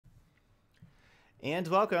And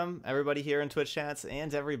welcome everybody here in Twitch chats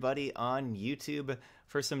and everybody on YouTube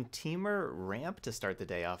for some Temur Ramp to start the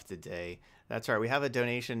day off today. That's right, we have a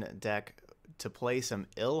donation deck to play some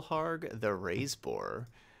Ilharg the Boar.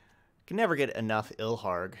 Can never get enough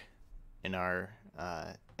Ilharg in our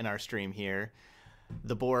stream here.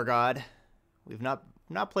 The Boar God. We've not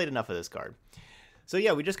played enough of this card. So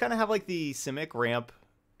yeah, we just kind of have like the Simic Ramp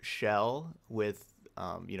shell with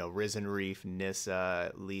you know, Risen Reef,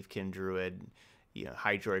 Nissa, Leafkin Druid, you know,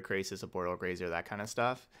 Hydroid Krasis, a Boreal Grazer, that kind of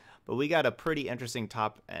stuff. But we got a pretty interesting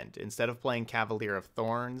top end. Instead of playing Cavalier of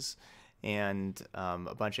Thorns and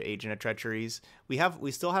a bunch of Agent of Treacheries,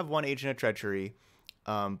 we still have one Agent of Treachery.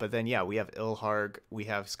 But then yeah, we have Ilharg, we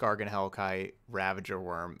have Skargan Hellkite, Ravager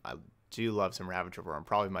Worm. I do love some Ravager Worm,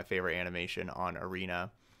 probably my favorite animation on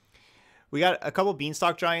Arena. We got a couple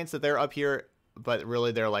Beanstalk Giants that they're up here, but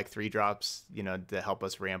really they're like 3-drops, you know, to help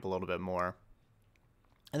us ramp a little bit more.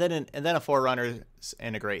 And then a Forerunner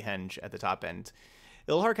and a Great Henge at the top end.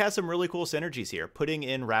 Ilharg has some really cool synergies here. Putting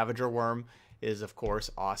in Ravager Worm is of course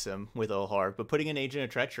awesome with Ilharg, but putting in Agent of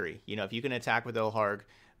Treachery, you know, if you can attack with Ilharg,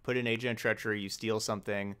 put in Agent of Treachery, you steal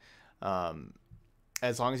something.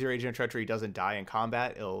 As long as your Agent of Treachery doesn't die in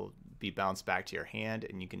combat, it'll be bounced back to your hand,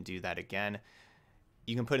 and you can do that again.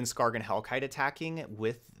 You can put in Skargan Hellkite attacking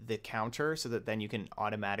with the counter so that then you can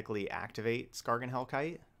automatically activate Skargan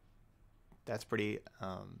Hellkite. That's pretty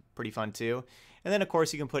fun too. And then of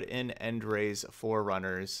course you can put in Endray's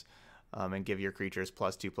Forerunners and give your creatures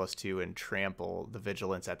 +2/+2 and trample. The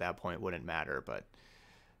vigilance at that point wouldn't matter, but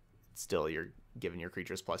still you're giving your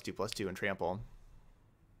creatures +2/+2 and trample.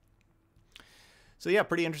 So yeah,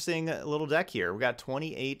 pretty interesting little deck here. We got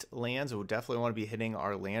 28 lands. We definitely want to be hitting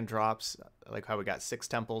our land drops. I like how we got 6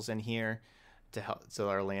 temples in here to help, so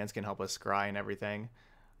our lands can help us scry and everything.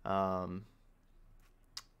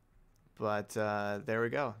 But there we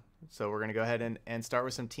go. So we're gonna go ahead and start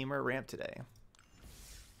with some Temur Ramp today.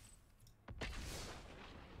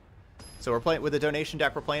 So we're playing with a donation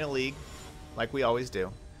deck. We're playing a league, like we always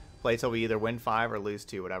do. Play till we either win 5 or lose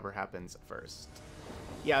 2, whatever happens first.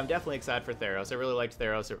 Yeah, I'm definitely excited for Theros. I really liked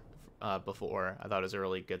Theros before. I thought it was a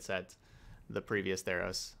really good set, the previous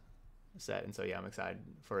Theros set, and so yeah, I'm excited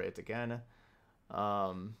for it again.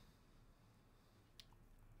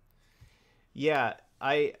 Yeah,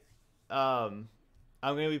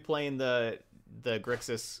 I'm gonna be playing the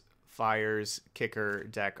Grixis Fires kicker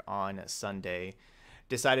deck on Sunday.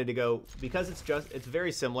 Decided to go because it's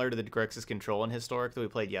very similar to the Grixis Control and Historic that we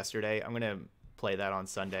played yesterday. I'm gonna play that on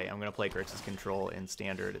Sunday. I'm gonna play Grixis Control in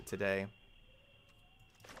Standard today.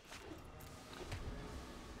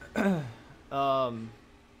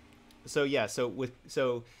 So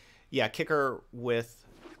yeah, kicker with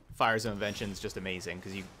Fires of Invention is just amazing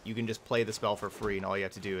because you can just play the spell for free, and all you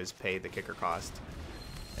have to do is pay the kicker cost,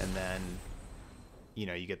 and then you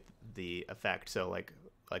know you get the effect. So like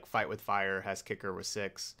Fight with Fire has kicker with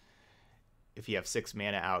 6. If you have 6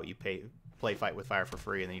 mana out, you play Fight with Fire for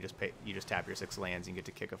free, and then you just tap your 6 lands and you get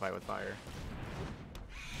to kick a Fight with Fire.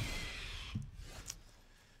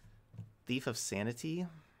 Thief of Sanity.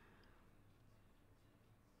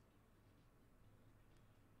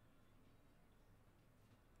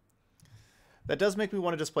 That does make me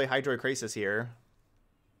want to just play Hydroid Krasis here.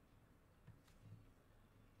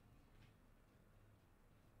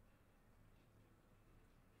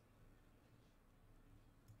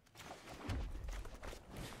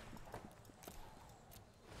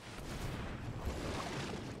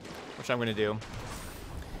 Which I'm going to do.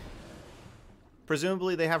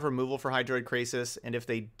 Presumably they have removal for Hydroid Krasis, and if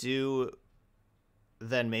they do,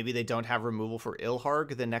 then maybe they don't have removal for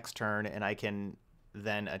Ilharg the next turn, and I can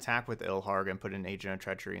then attack with Ilharg and put in Agent of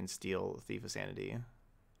Treachery and steal Thief of Sanity.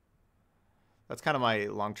 That's kind of my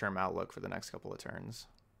long-term outlook for the next couple of turns.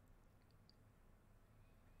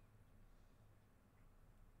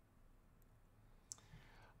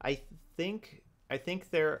 I think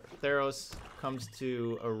Theros comes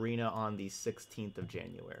to Arena on the 16th of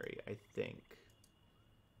January, I think.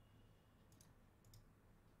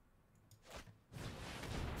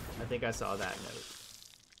 I think I saw that note.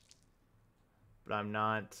 But I'm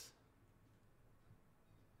not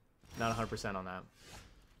 100% on that.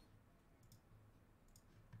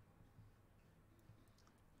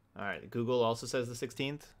 All right, Google also says the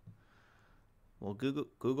 16th. Well,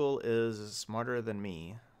 Google is smarter than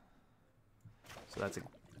me. So that's a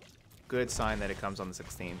good sign that it comes on the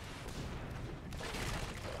 16th.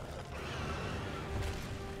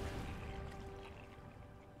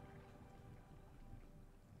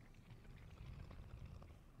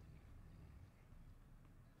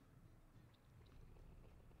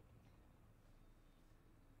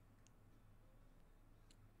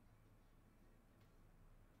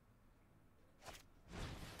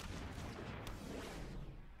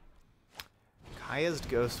 Kaya's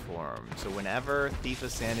ghost form. So whenever Thief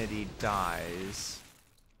of Sanity dies,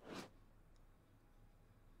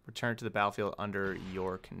 return to the battlefield under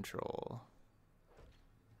your control.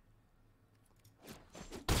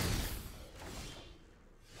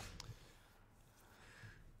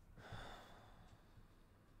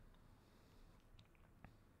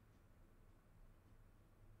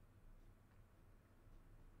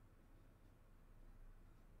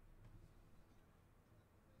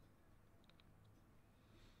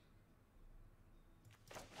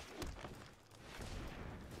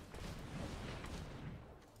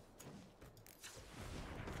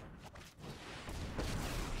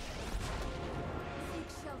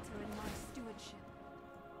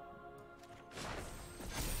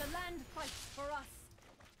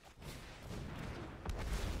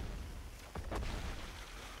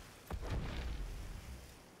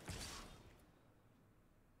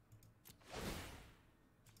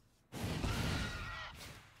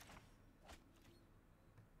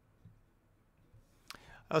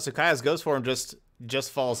 Oh, so Kaya's ghost form just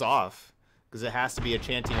falls off because it has to be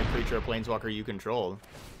enchanting a creature or planeswalker you control.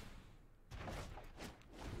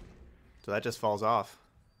 So that just falls off.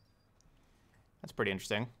 That's pretty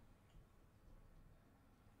interesting.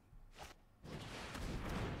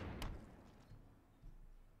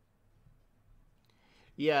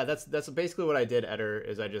 Yeah, that's basically what I did, Eder,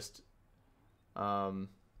 is I just took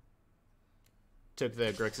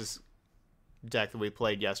the Grixis deck that we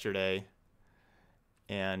played yesterday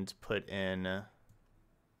and put in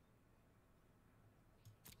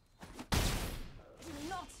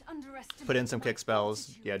some kick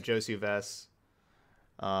spells. Yeah, Josu Vess,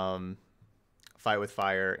 Fight with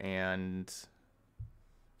Fire, and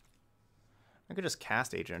I could just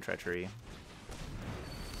cast Agent of Treachery.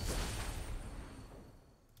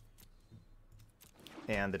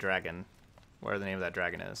 And the dragon, whatever the name of that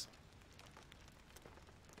dragon is.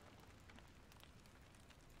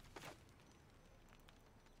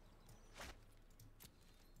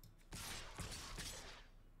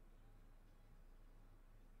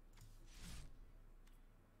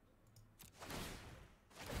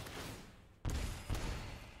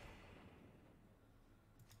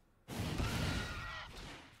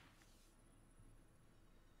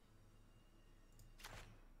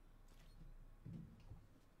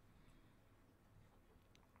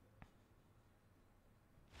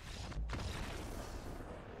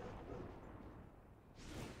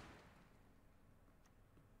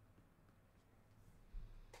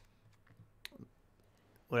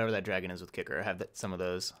 Whatever that dragon is with kicker, I have some of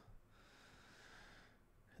those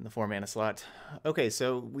in the 4-mana slot. Okay,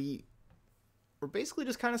 so we're basically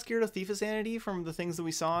just kind of scared of Thief of Sanity from the things that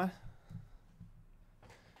we saw.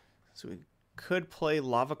 So we could play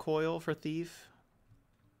Lava Coil for Thief.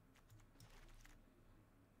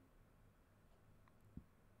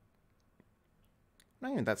 I'm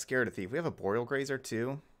not even that scared of Thief. We have a Boreal Grazer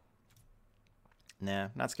too. Nah,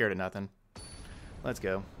 not scared of nothing. Let's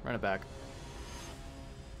go. Run it back.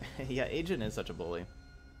 Yeah, Agent is such a bully.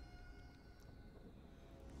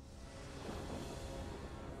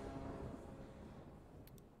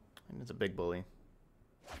 And it's a big bully.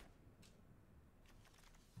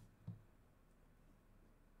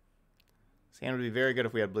 This hand would be very good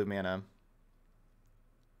if we had blue mana.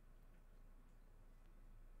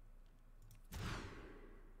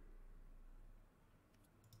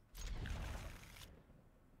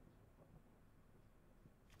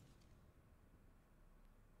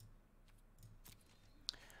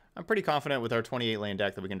 I'm pretty confident with our 28 lane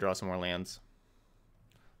deck that we can draw some more lands.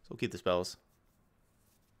 So we'll keep the spells.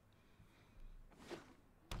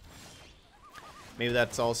 Maybe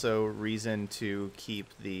that's also reason to keep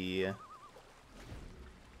the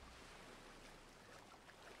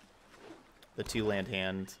 2-land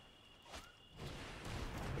hand.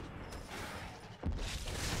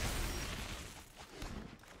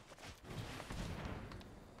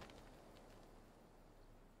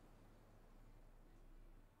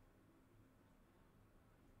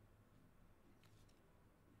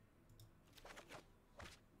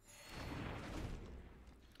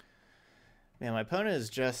 Man, my opponent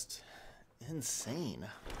is just insane.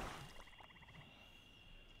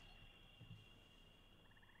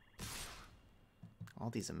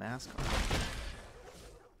 All these amass cards.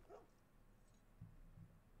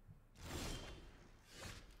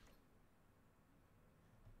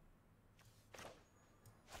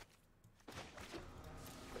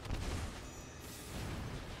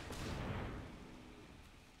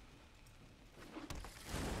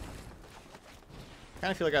 I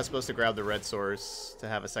kind of feel like I was supposed to grab the red source to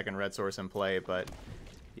have a second red source in play, but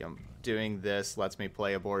you know, doing this lets me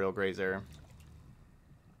play a Boreal Grazer.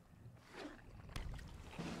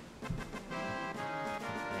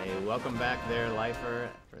 welcome back there, Lifer,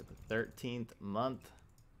 for the 13th month.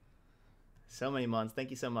 So many months. Thank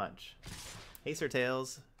you so much. Hey, Sir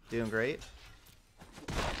Tails. Doing great.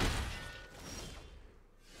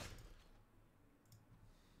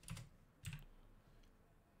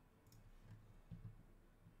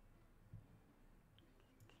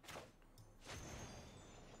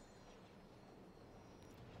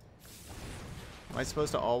 Am I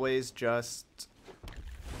supposed to always just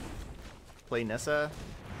play Nissa?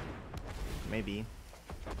 Maybe.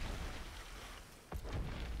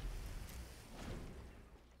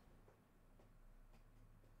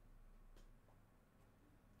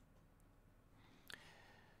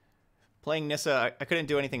 Playing Nissa, I couldn't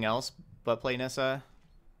do anything else but play Nissa.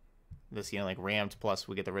 This, you know, like ramped, plus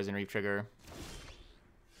we get the Risen Reef trigger.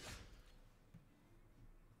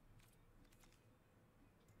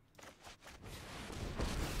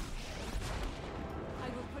 I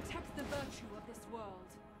will protect the virtue of this world.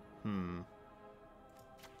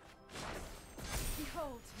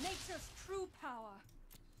 Behold, nature's true power.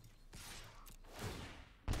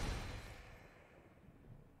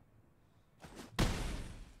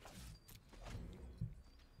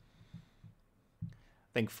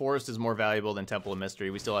 I think Forest is more valuable than Temple of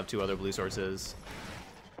Mystery. We still have 2 other blue sources.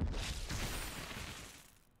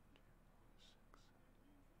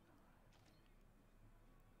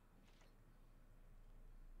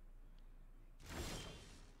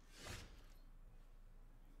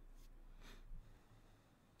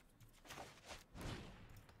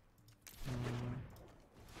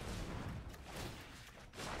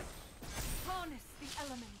 Harness the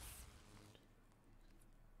elements.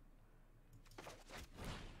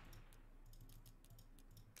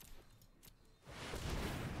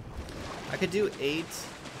 I could do 8,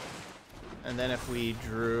 and then if we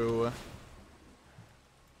drew...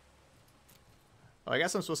 Oh, I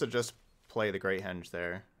guess I'm supposed to just play the Great Henge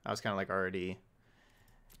there. I was kind of like already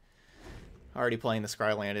playing the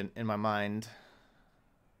Scryland in my mind.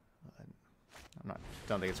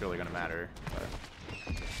 Don't think it's really going to matter. But...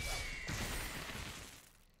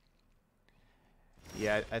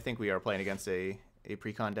 Yeah, I think we are playing against a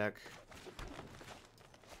precon deck.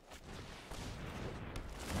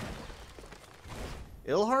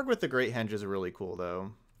 Ilharg with the Great Henge is really cool,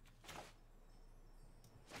 though.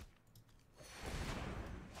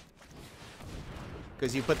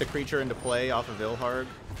 Because you put the creature into play off of Ilharg,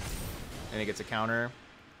 and it gets a counter.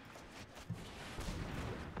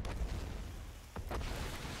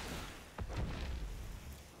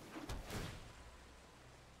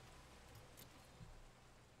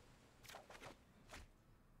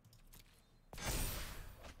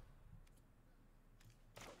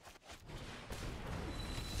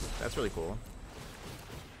 That's really cool.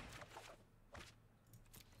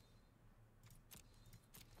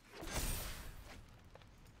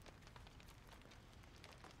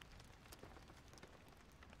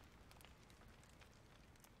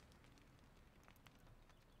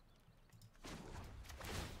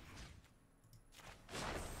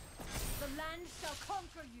 The land shall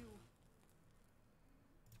conquer you.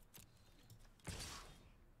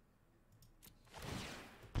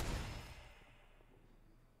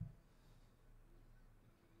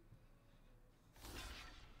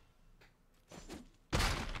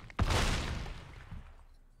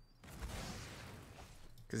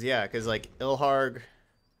 Because like Ilharg,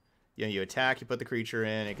 you know, you attack, you put the creature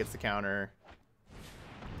in, it gets the counter.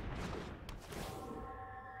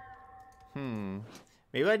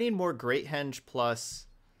 Maybe I need more Great Henge plus.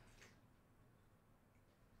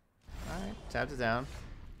 Alright, tapped it down.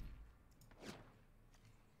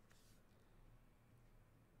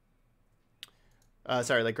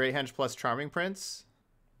 Sorry, like Great Henge plus Charming Prince.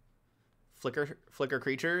 Flicker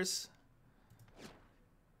creatures.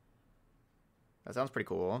 That sounds pretty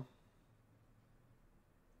cool.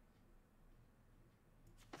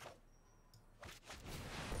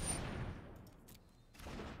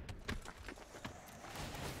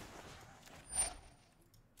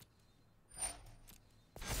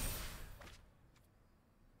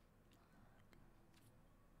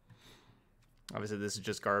 Obviously, this is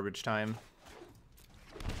just garbage time.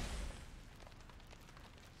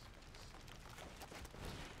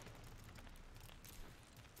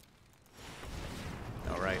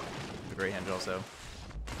 All right, the Great Henge also.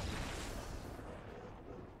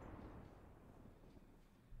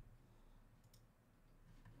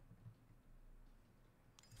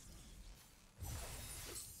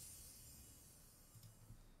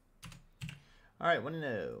 All right, want to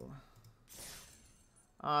know.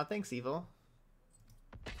 Thanks, Evil.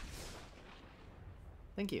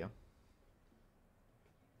 Thank you.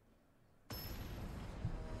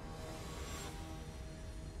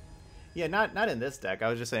 Yeah, not in this deck. I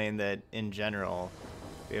was just saying that in general,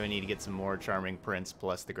 we would need to get some more Charming Prince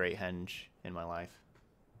plus the Great Henge in my life.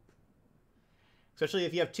 Especially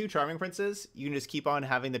if you have two Charming Princes, you can just keep on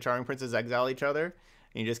having the Charming Princes exile each other,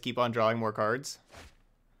 and you just keep on drawing more cards.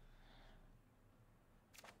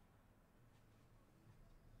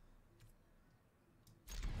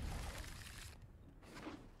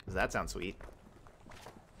 Does that sound sweet?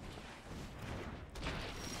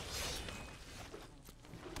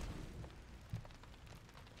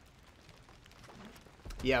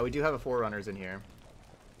 Yeah, we do have a Forerunners in here.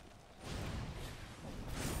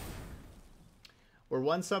 We're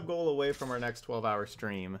one sub goal away from our next 12-hour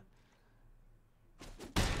stream.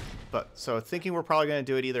 But so thinking we're probably going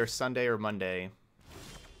to do it either Sunday or Monday.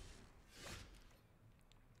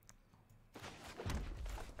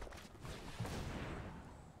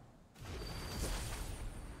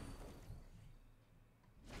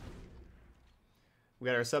 We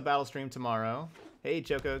got our sub battle stream tomorrow. Hey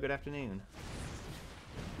Choco, good afternoon.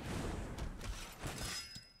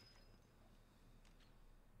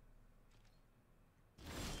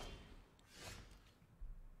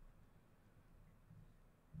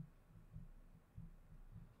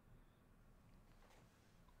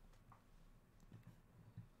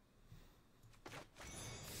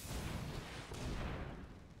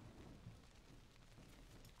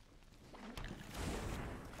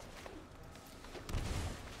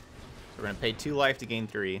 We're going to pay 2 life to gain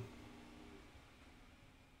 3.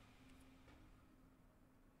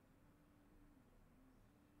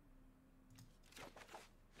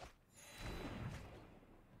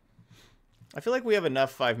 I feel like we have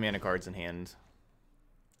enough 5-mana cards in hand.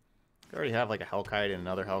 We already have like a Hellkite and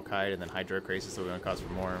another Hellkite and then Hydrocrisis, so we're going to cost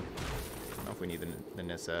for more. I don't know if we need the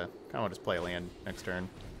Nissa. Kind of want to just play a land next turn.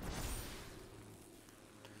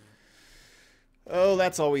 Oh,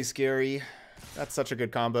 that's always scary. That's such a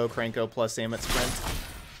good combo. Kranko plus Aim at Sprint.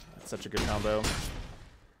 That's such a good combo.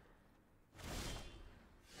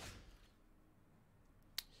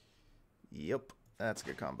 Yep, that's a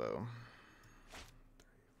good combo.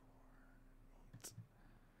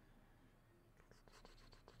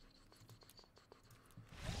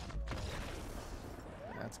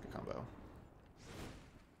 That's a good combo.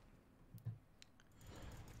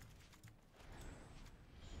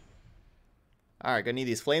 Alright, gonna need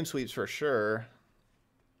these flame sweeps for sure.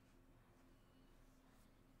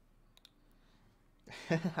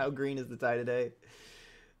 How green is the tie today?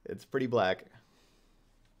 It's pretty black.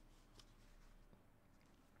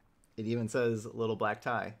 It even says little black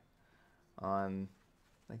tie on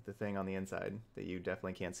like the thing on the inside that you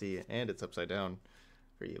definitely can't see, and it's upside down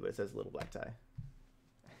for you, but it says little black tie.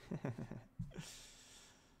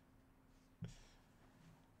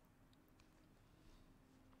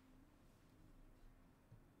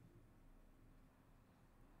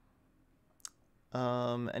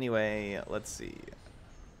 Anyway, let's see.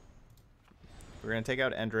 We're gonna take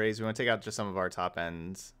out end rays. We want to take out just some of our top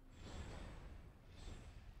ends.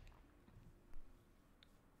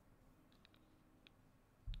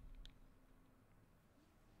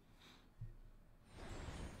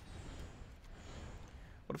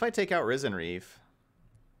 What if I take out Risen Reef?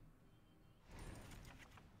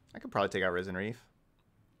 I could probably take out Risen Reef.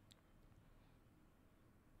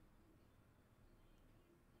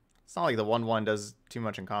 It's not like the 1/1 does too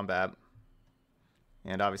much in combat.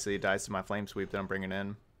 And obviously it dies to my Flame Sweep that I'm bringing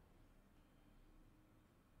in.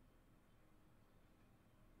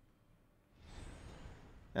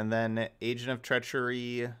 And then Agent of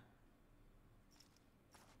Treachery.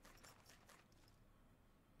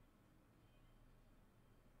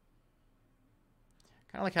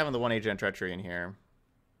 Kind of like having the 1 Agent of Treachery in here.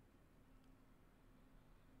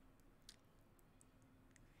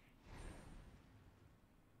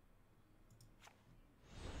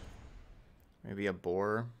 Maybe a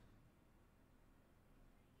Boar.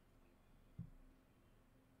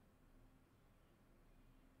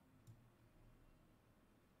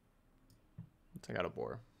 Let's take out a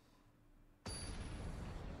Boar.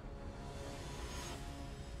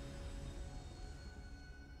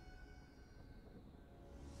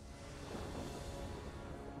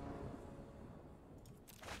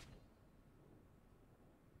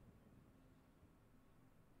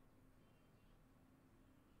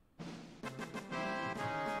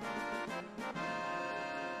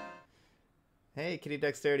 Hey, Kitty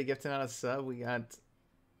Dexterity gifting out a sub. We got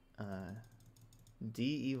D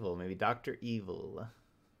Evil, maybe Dr. Evil.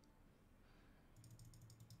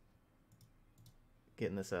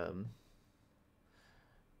 Getting this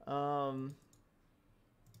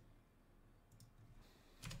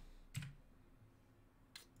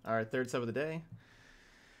our third sub of the day.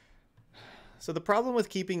 So the problem with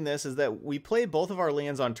keeping this is that we play both of our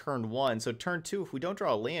lands on turn 1. So turn 2, if we don't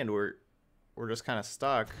draw a land, we're just kind of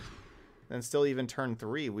stuck. Then still even turn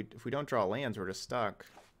 3, if we don't draw lands, we're just stuck.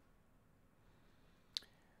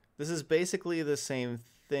 This is basically the same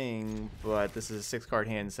thing, but this is a 6-card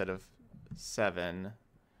hand instead of 7.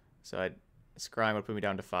 So scrying would put me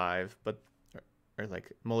down to 5, but or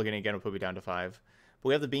like mulliganing again would put me down to 5. But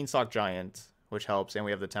we have the Beanstalk Giant, which helps, and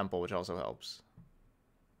we have the Temple, which also helps.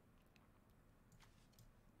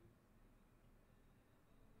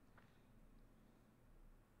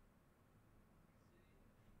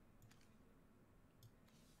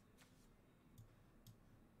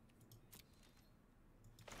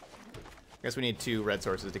 I guess we need 2 red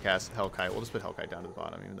sources to cast Hellkite. We'll just put Hellkite down to the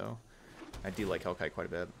bottom, even though I do like Hellkite quite a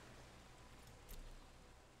bit.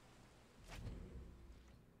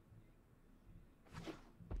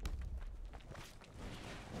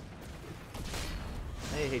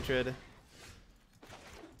 Hey, Hatred.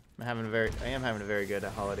 I am having a very good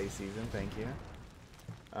holiday season, thank you.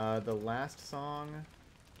 The last song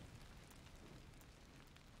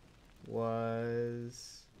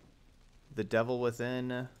was The Devil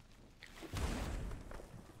Within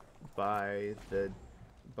by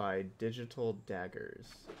Digital Daggers.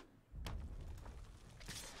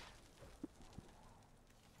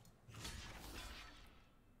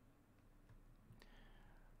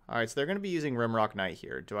 Alright, so they're going to be using Rimrock Knight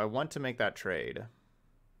here. Do I want to make that trade?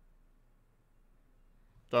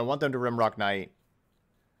 Do I want them to Rimrock Knight?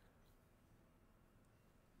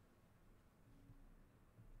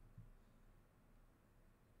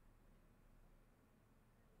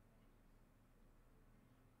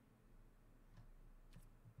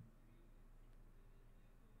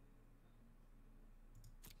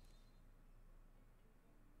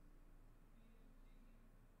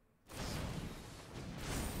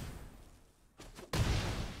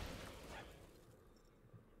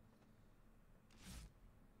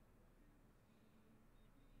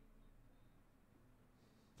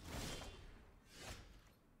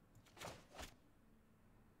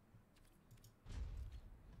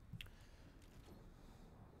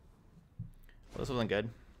 This wasn't good.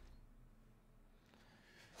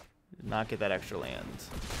 Did not get that extra land.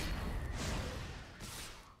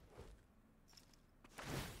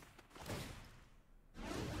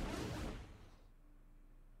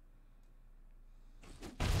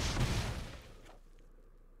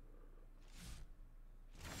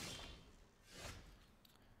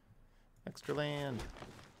 Extra land.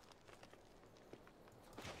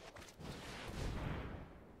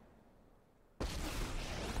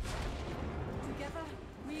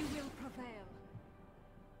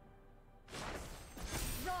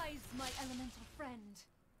 My elemental friend.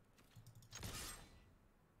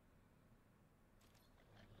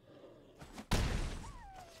 I'm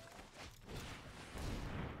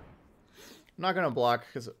not going to block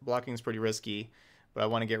because blocking is pretty risky, but I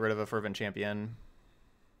want to get rid of a Fervent Champion.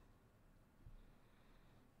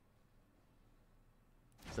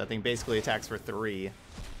 So that thing basically attacks for 3,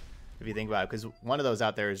 if you think about it, because one of those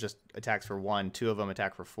out there is just attacks for 1, 2 of them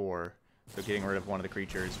attack for 4. So getting rid of one of the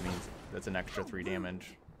creatures means that's an extra 3 damage.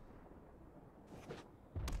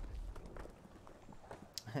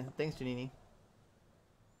 Thanks, Janini.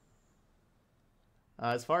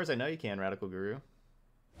 As far as I know, you can, Radical Guru.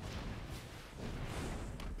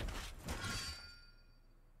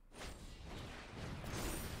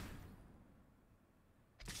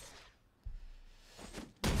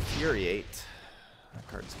 Infuriate. That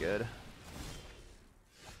card's good.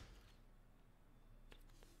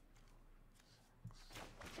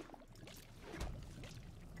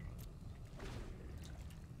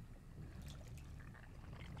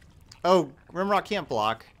 Oh, Rimrock can't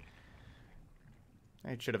block.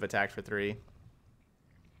 I should have attacked for 3.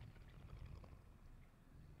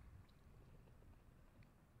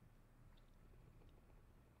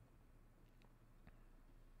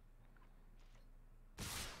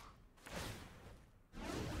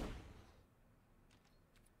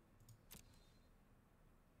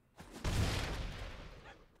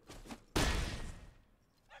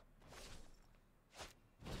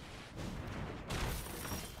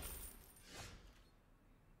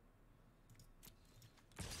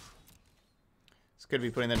 Could be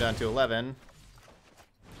putting them down to 11.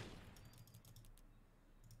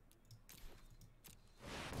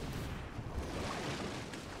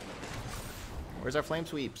 Where's our flame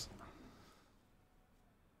sweeps?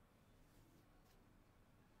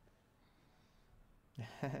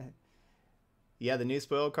 Yeah, the new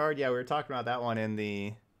spoil card. Yeah, we were talking about that one in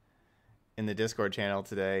the Discord channel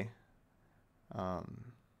today. That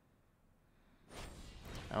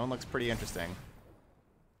one looks pretty interesting.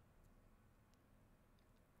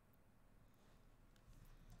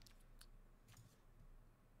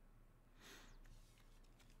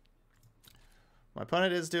 My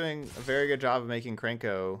opponent is doing a very good job of making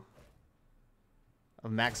Krenko,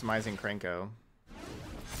 of maximizing Krenko.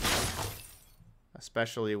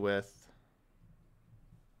 Especially with...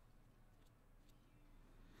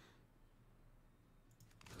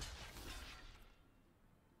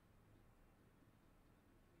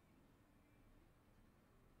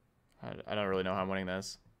 I don't really know how I'm winning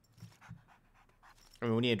this. I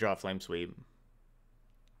mean, we need to draw a Flame Sweep.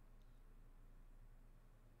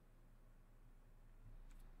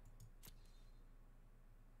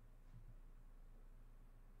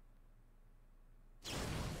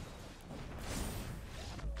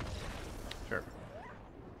 Sure.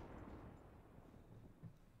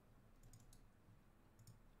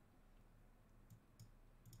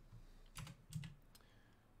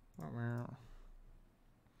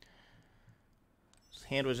 His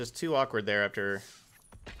hand was just too awkward there after...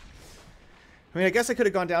 I mean, I guess I could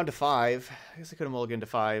have gone down to 5. I guess I could have mulliganed to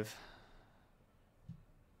 5.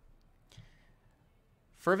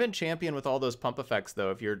 Fervent Champion with all those pump effects,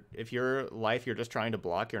 though. If your life you're just trying to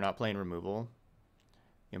block, you're not playing removal.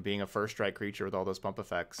 You know, being a first strike creature with all those pump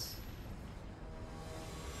effects,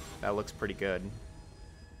 that looks pretty good.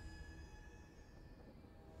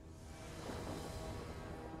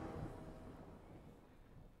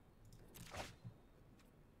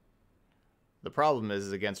 The problem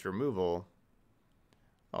is against removal,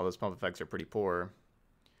 all those pump effects are pretty poor.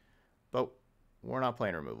 But we're not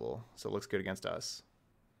playing removal, so it looks good against us.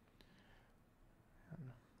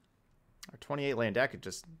 Our 28 land deck, it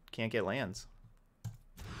just can't get lands.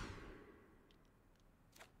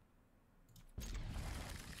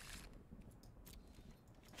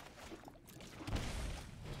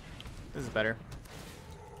 This is better.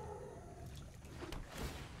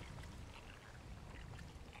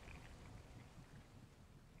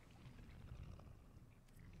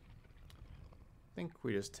 I think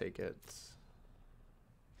we just take it.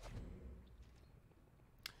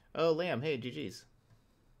 Oh, Lamb. Hey, GG's.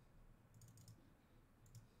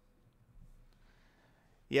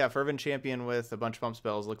 Yeah, Fervent Champion with a bunch of pump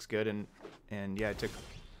spells looks good, and yeah, I took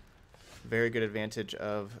very good advantage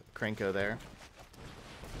of Krenko there.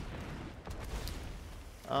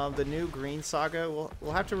 The new Green Saga,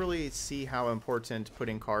 we'll have to really see how important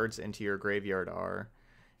putting cards into your graveyard are.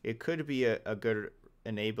 It could be a good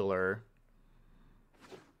enabler.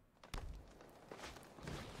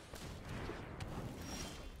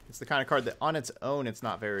 It's the kind of card that on its own it's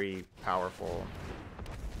not very powerful.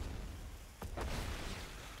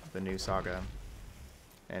 The new Saga.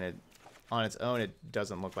 And it on its own it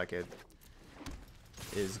doesn't look like it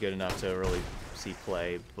is good enough to really see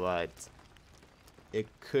play, but it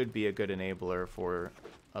could be a good enabler for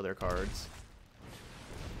other cards.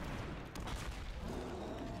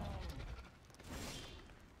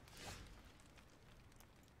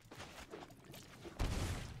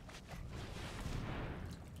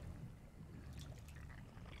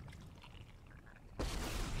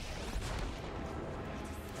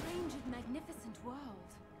 Strange and magnificent world.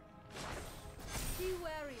 Be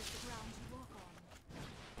wary of the ground you walk on.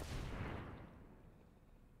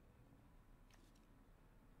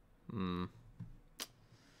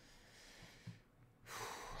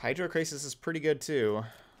 Hydrocrisis is pretty good too.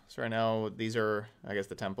 So right now these are, I guess,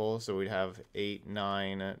 the temple. So we'd have 8,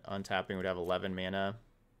 9 untapping. We'd have 11 mana.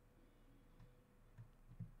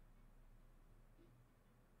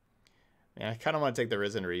 Yeah, I kind of want to take the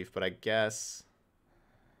Risen Reef, but I guess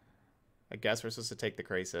we're supposed to take the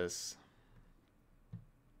Crisis.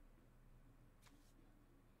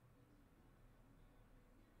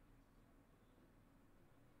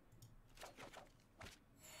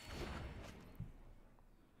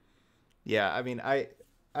 Yeah, I mean, I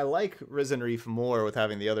like Risen Reef more with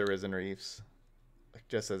having the other Risen Reefs, like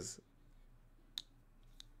just as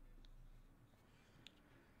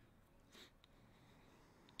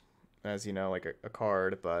you know, like a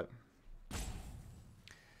card, but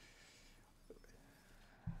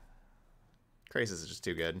Crisis is just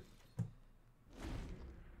too good.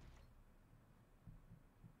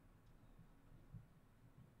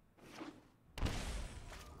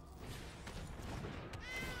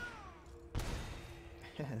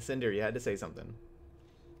 Cinder, you had to say something.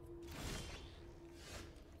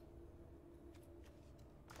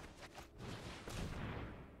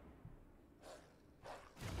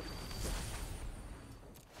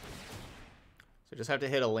 So just have to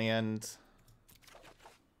hit a land.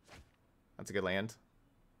 That's a good land.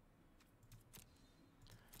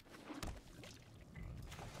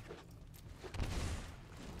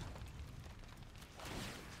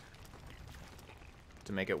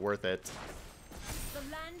 To make it worth it.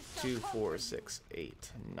 2, 4, 6,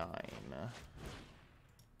 8, 9.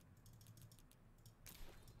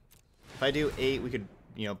 If I do 8, we could,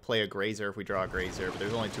 you know, play a Grazer if we draw a Grazer, but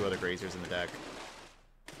there's only 2 other Grazers in the deck.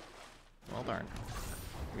 Well, darn.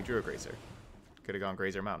 We drew a Grazer. Could have gone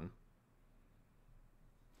Grazer Mountain.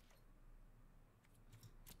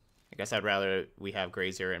 I guess I'd rather we have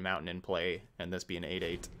Grazer and Mountain in play and this be an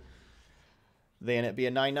 8/8 than it be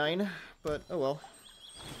a 9/9, but oh well.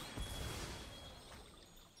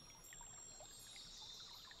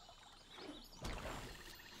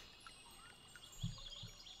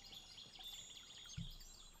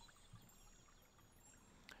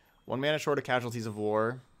 One mana short of Casualties of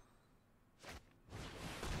War.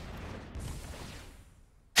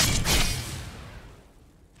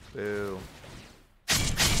 Boo.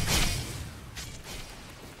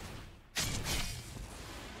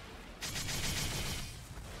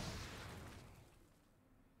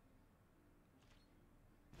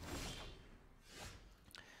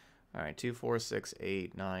 All right, 2, 4, 6,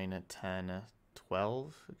 8, 9, 10,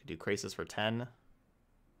 12. We could do Krasis for 10.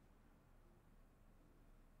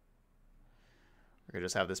 We could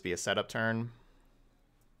just have this be a setup turn.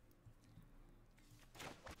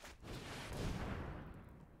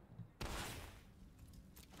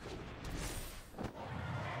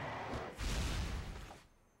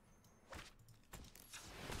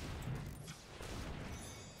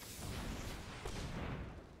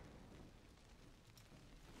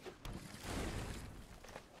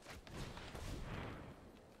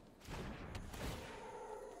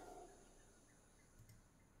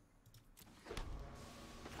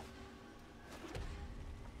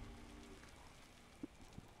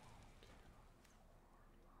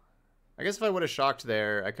 I guess if I would have shocked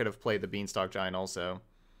there, I could have played the Beanstalk Giant also.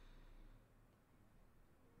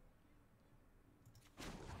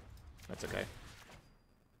 That's okay.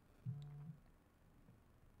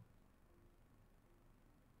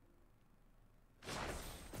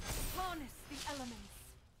 Harness the elements.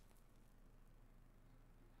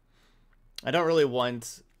 I don't really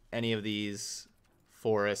want any of these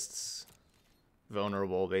forests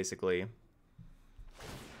vulnerable, basically.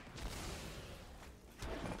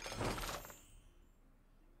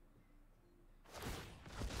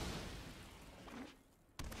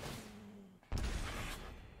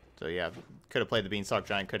 So yeah, could have played the Beanstalk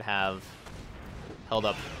Giant, could have held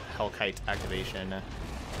up Hellkite activation.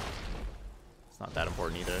 It's not that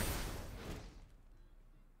important either.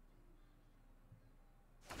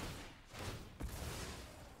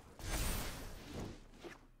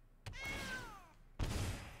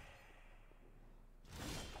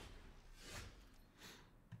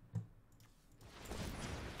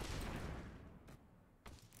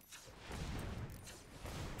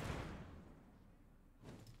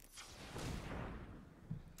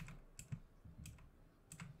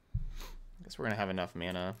 We're gonna have enough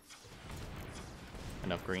mana,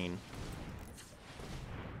 enough green.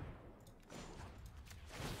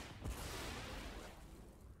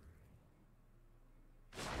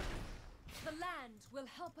 The land will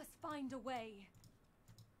help us find a way.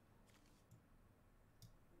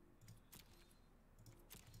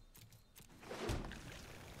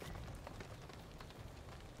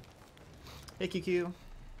 Hey, QQ.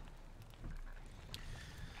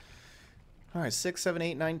 All right, 6, 7,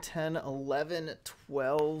 8, 9, 10, 11,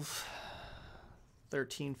 12,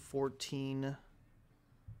 13, 14. This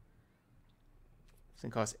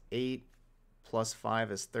thing costs 8 plus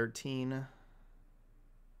 5 is 13.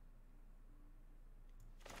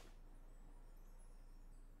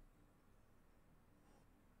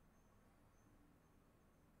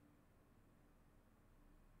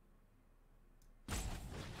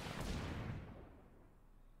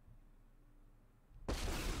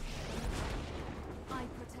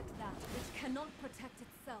 Protect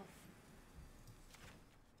itself.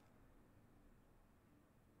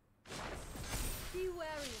 Be wary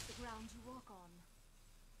of the ground you walk on.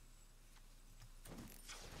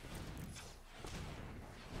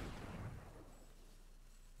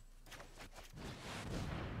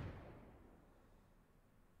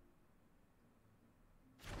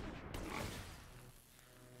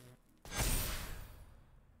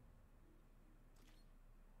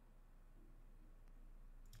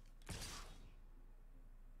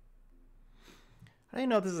 I don't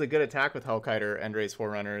know if this is a good attack with Hellkite or Endra's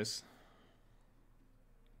Forerunners.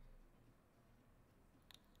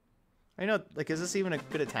 I know, like, is this even a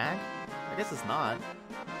good attack? I guess it's not.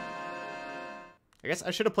 I guess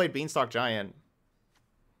I should have played Beanstalk Giant.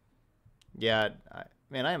 Yeah,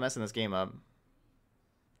 man, I am messing this game up.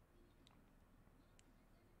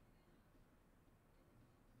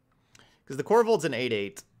 Because the Corvold's an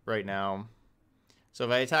 8/8 right now. So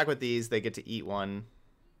if I attack with these, they get to eat one.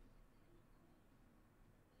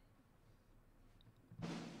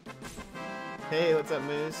 Hey, what's up,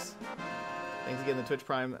 Moose? Thanks again, the Twitch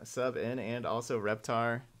Prime sub in, and also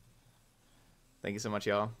Reptar. Thank you so much,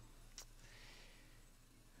 y'all.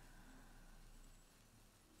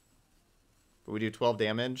 But we do 12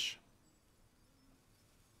 damage.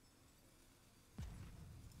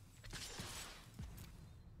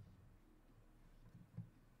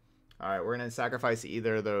 Alright, we're going to sacrifice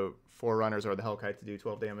either the Forerunners or the Hellkite to do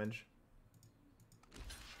 12 damage.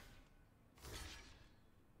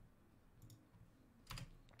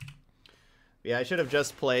 Yeah, I should have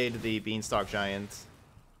just played the Beanstalk Giant.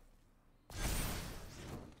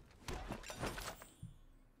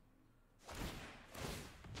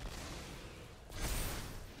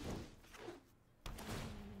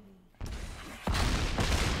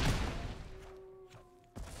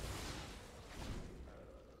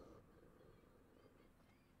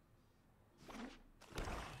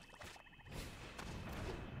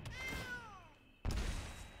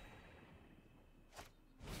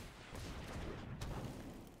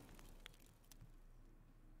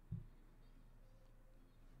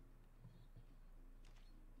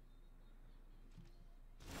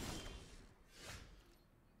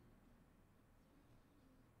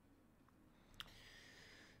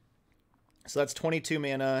 So that's 22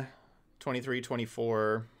 mana, 23,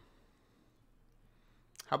 24.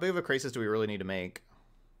 How big of a crisis do we really need to make?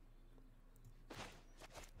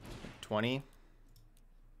 20?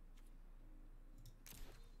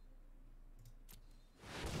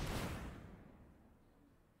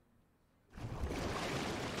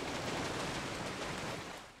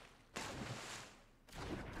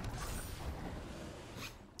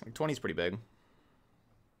 Like 20 is pretty big.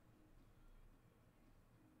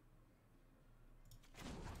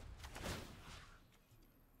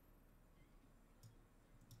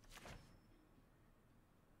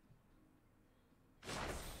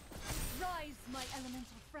 My elemental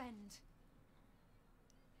friend.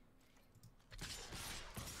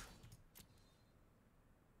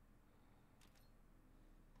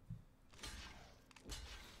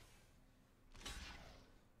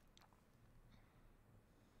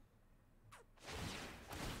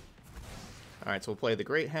 Alright, so we'll play the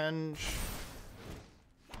Great Henge.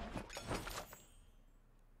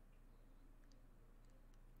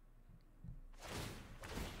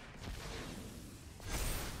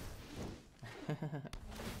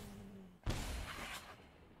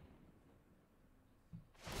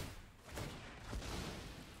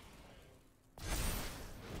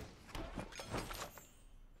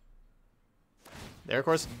 They're, of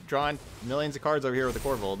course, drawing millions of cards over here with the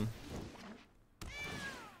Corvold.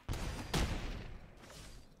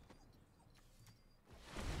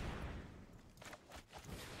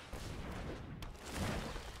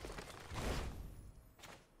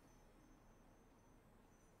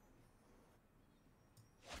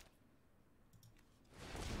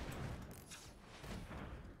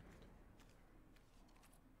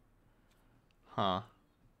 Huh.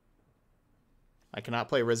 I cannot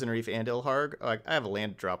play Risen Reef and Ilharg. Oh, I have a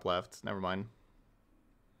land drop left. Never mind.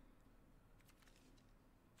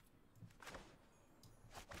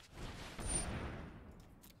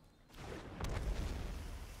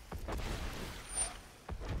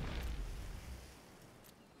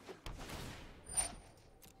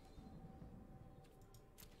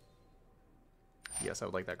 Yes, I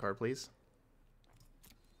would like that card, please.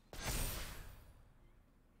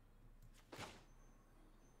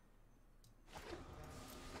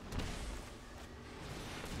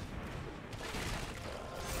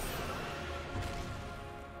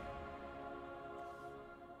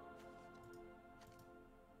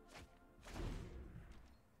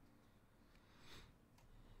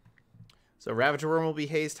 So Ravager Worm will be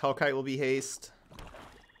haste, Hellkite will be haste.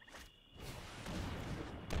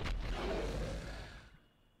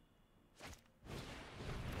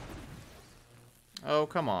 Oh,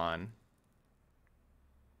 come on.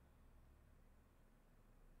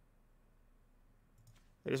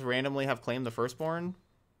 They just randomly have claimed the Firstborn?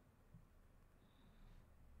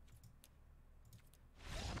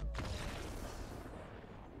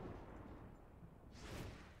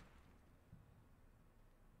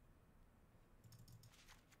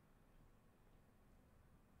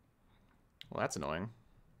 Well, that's annoying.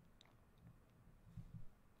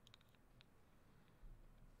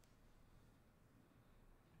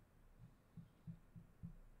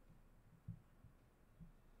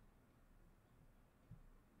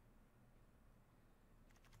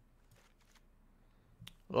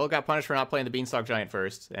 Well, got punished for not playing the Beanstalk Giant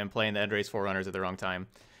first and playing the Endrace Forerunners at the wrong time.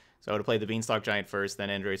 So I would have played the Beanstalk Giant first, then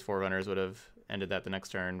Endrace Forerunners would have ended that the next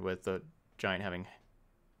turn with the Giant having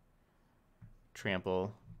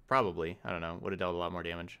trample. Probably. I don't know. Would have dealt a lot more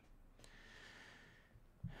damage.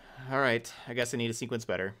 Alright, I guess I need to sequence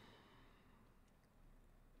better.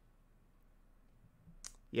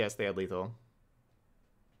 Yes, they had lethal.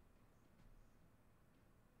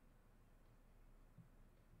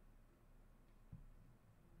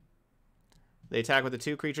 They attack with the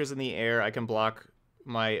 2 creatures in the air. I can block...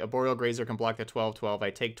 My Arboreal Grazer can block the 12/12. I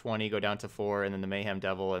take 20, go down to 4, and then the Mayhem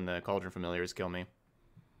Devil and the Cauldron Familiars kill me.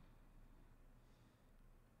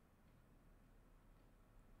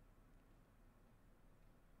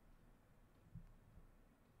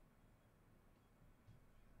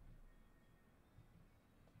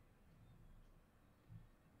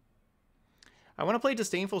 I want to play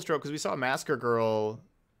Disdainful Stroke because we saw Massacre Girl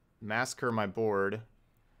massacre my board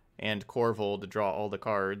and Corval to draw all the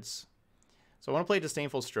cards. So I want to play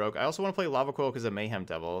Disdainful Stroke. I also want to play Lava Coil because of Mayhem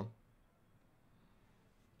Devil.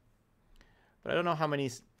 But I don't know how many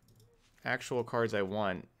actual cards I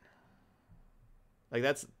want. Like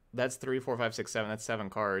that's 3, 4, 5, 6, 7. That's 7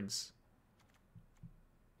 cards.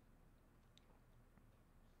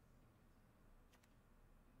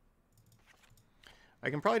 I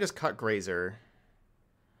can probably just cut Grazer.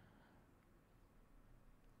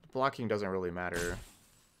 Blocking doesn't really matter.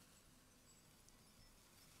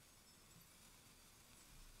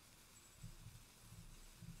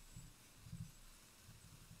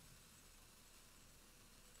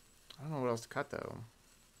 I don't know what else to cut, though.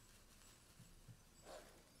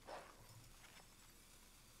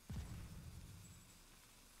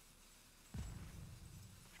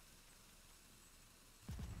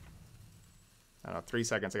 I don't know, 3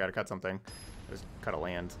 seconds, I gotta cut something. Just cut a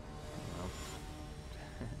land.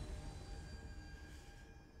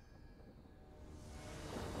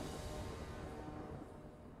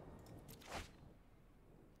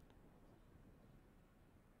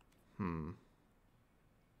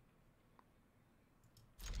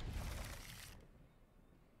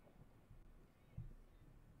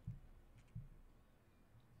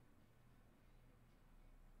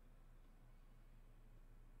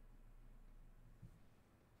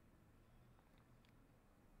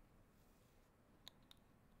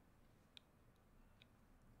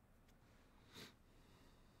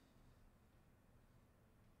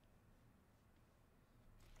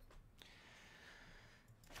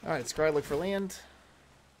 Alright, Scry look for land.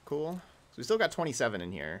 Cool. So we still got 27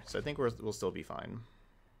 in here, so I think we'll still be fine.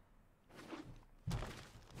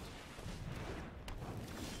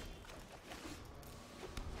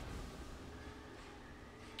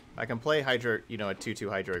 I can play Hydro, you know, a 2/2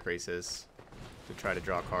 Hydroic Races to try to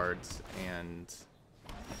draw cards, and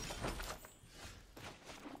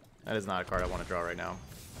that is not a card I want to draw right now.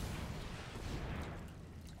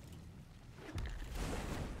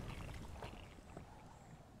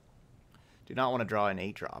 Do not want to draw an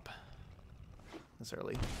 8-drop this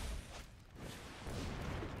early.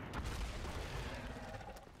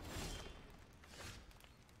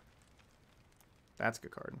 That's a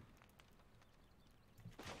good card.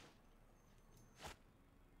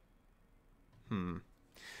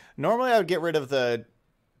 Normally I would get rid of the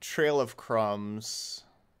Trail of Crumbs.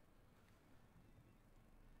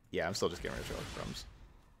 Yeah, I'm still just getting rid of Trail of Crumbs.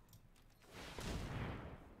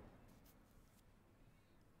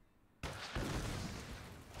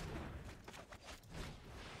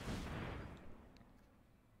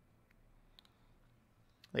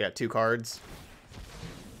 They got 2 cards.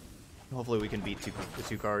 Hopefully we can beat the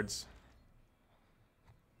 2 cards.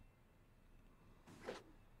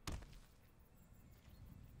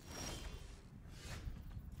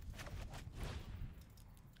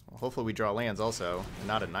 Well, hopefully we draw lands also, and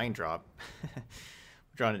not a 9-drop. We're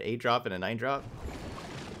drawing an 8-drop and a 9-drop.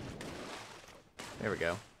 There we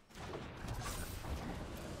go.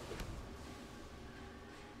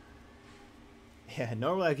 Yeah,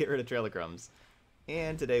 normally I get rid of Trail of Crumbs.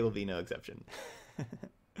 And today will be no exception.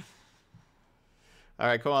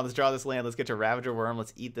 Alright, come on, let's draw this land. Let's get to Ravager Worm.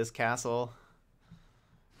 Let's eat this castle.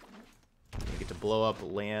 We get to blow up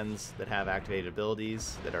lands that have activated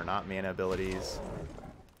abilities that are not mana abilities.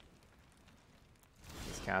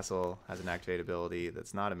 This castle has an activated ability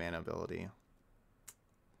that's not a mana ability.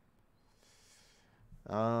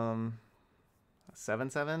 7/7?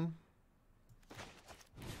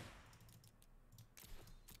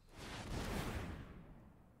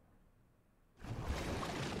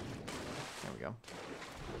 There we go.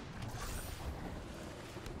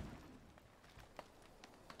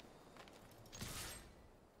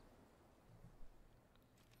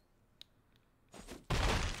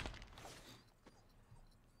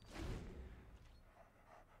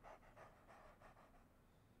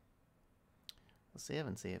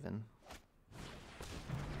 Saving.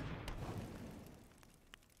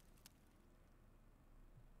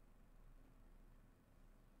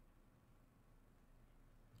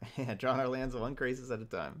 Yeah, drawing our lands one crisis at a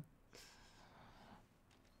time.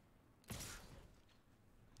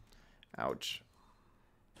 Ouch.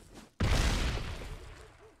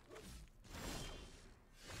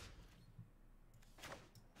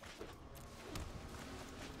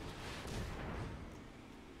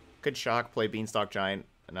 Could shock, play Beanstalk Giant,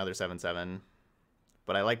 another 7/7.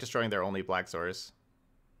 But I like destroying their only black source.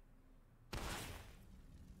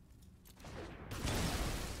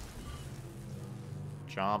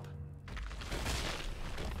 Chomp.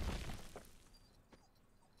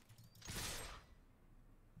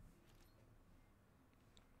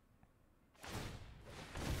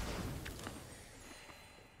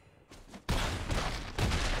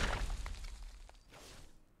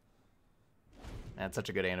 That's such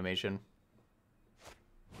a good animation.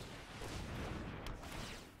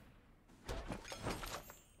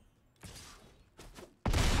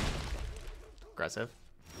 Aggressive.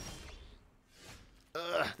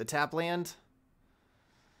 Ugh, the tap land.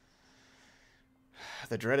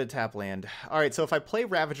 The dreaded tap land. Alright, so if I play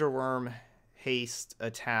Ravager Worm, haste,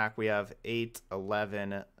 attack, we have 8,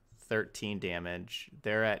 11, 13 damage.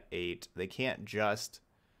 They're at 8. They can't just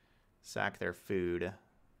sack their food.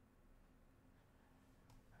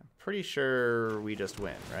 I'm pretty sure we just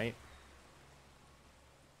win, right?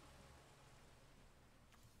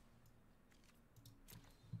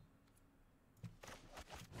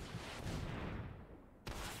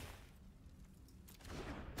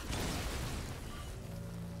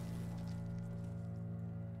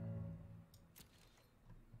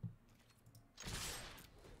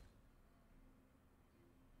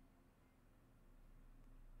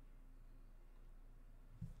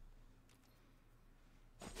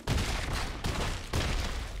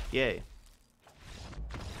 Yay.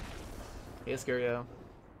 Hey, Scario.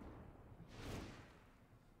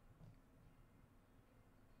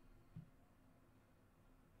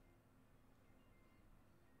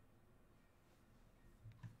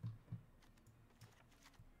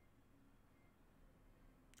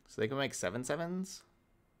 So they can make 7/7s?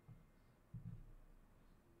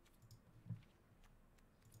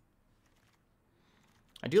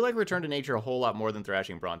 I do like Return to Nature a whole lot more than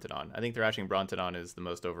Thrashing Brontodon. I think Thrashing Brontodon is the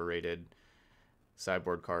most overrated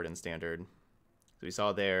sideboard card in Standard. So we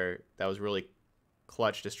saw there, that was really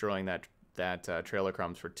clutch destroying that Trailer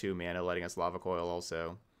Crumbs for 2 mana, letting us Lava Coil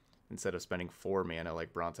also, instead of spending 4 mana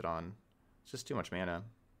like Brontodon. It's just too much mana.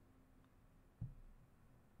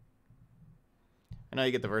 I know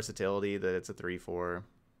you get the versatility that it's a 3/4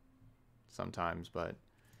 sometimes, but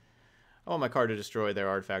I want my card to destroy their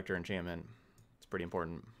artifact or enchantment. It's pretty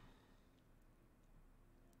important.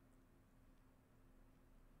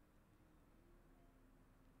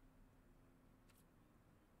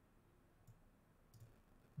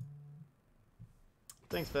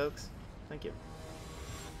 Thanks, folks. Thank you.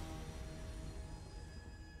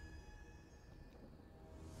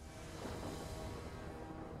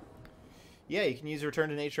 Yeah, you can use Return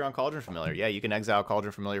to Nature on Cauldron Familiar. Yeah, you can exile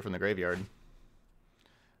Cauldron Familiar from the graveyard.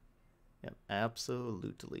 Yep,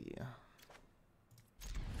 absolutely.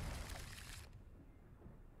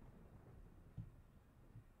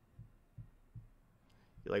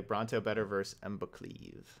 You like Bronto better versus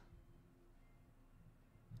Embocleave?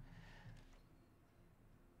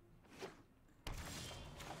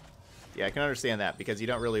 Yeah, I can understand that, because you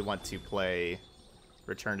don't really want to play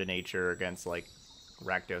Return to Nature against, like,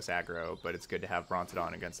 Rakdos aggro, but it's good to have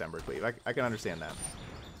Brontodon against Embercleave. I can understand that.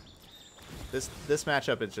 This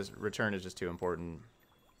matchup is just, Return is just too important,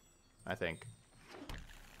 I think.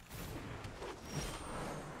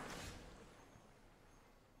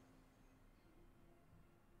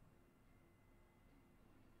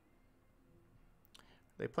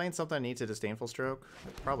 Are they playing something that needs a Disdainful Stroke?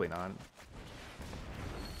 Probably not.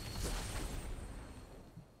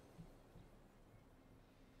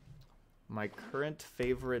 My current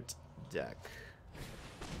favorite deck.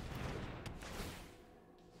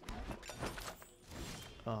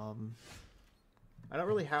 I don't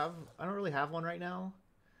really have one right now,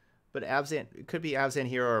 but Abzan, it could be Abzan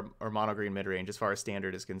Hero or Mono Green Midrange as far as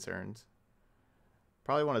Standard is concerned.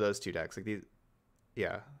 Probably one of those two decks. Like these,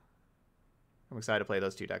 yeah. I'm excited to play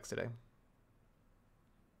those two decks today.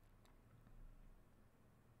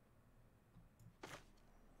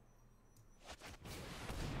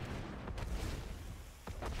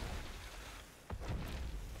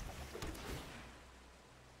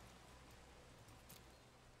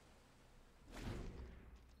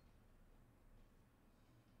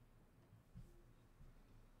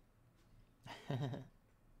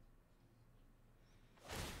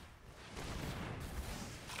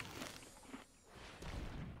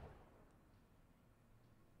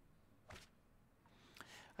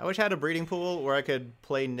 I wish I had a breeding pool where I could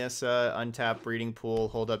play Nissa, untap breeding pool,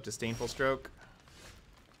 hold up Disdainful Stroke.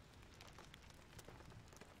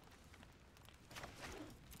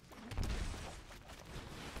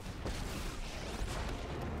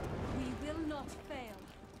 We will not fail.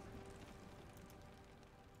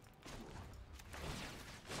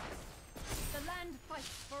 The land fights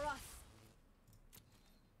for us.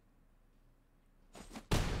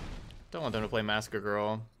 Don't want them to play Massacre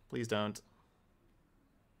Girl. Please don't.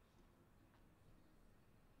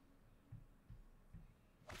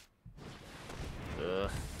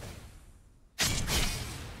 Ugh.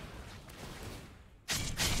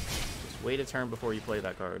 Just wait a turn before you play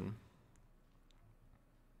that card.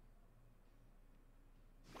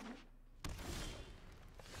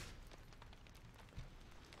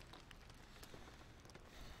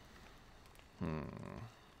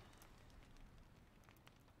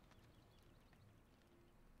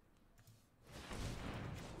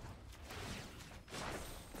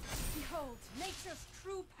 Behold, nature's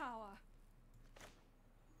true power.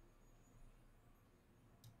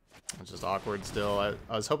 It's just awkward still.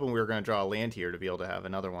 I was hoping we were going to draw a land here to be able to have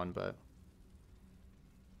another one, but...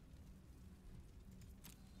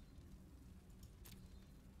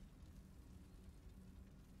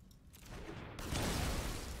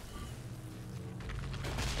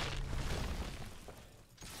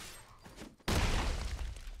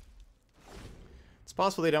 It's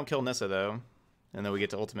possible they don't kill Nissa, though. And then we get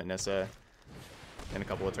to Ultimate Nissa in a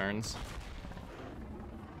couple of turns.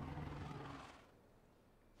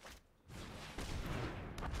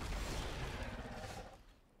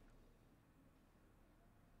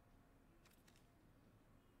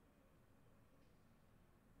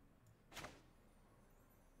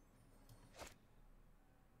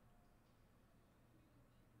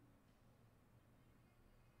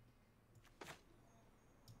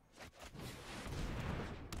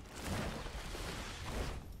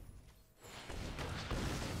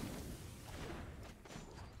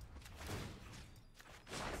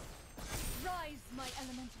 Rise, my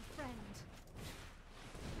elemental friend.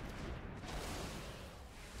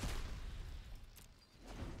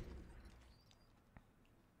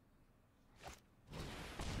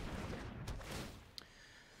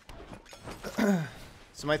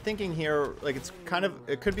 So my thinking here, like, it's kind of,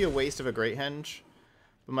 it could be a waste of a Great Henge,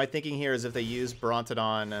 but my thinking here is if they use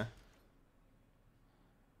Brontodon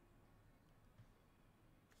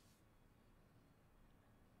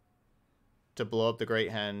to blow up the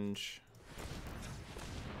Great Henge,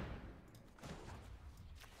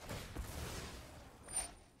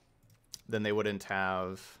 then they wouldn't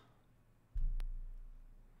have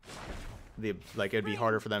the, like, it'd be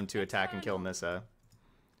harder for them to attack and kill Nissa,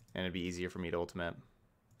 and it'd be easier for me to ultimate.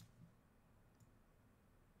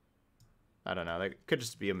 I don't know, that could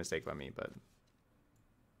just be a mistake by me, but...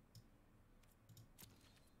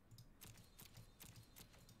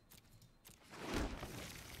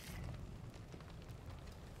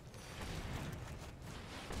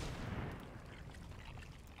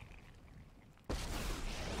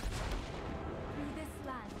 Through this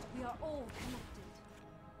land, we are all connected.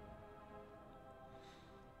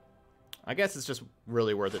 I guess it's just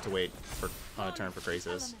really worth it to wait for, on a turn for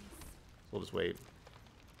Krasis. We'll just wait.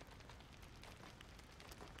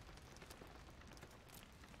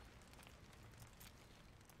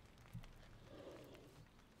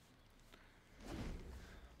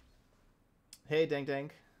 Hey, Dank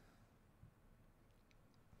Dank.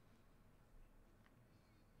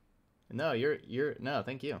 No, no,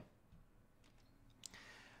 thank you.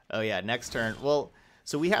 Oh yeah, next turn. Well,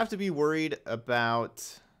 so we have to be worried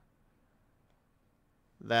about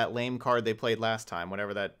that lame card they played last time,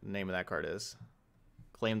 whatever that name of that card is.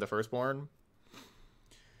 Claim the Firstborn.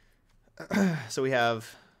 So we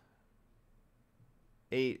have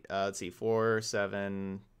 8, let's see, 4,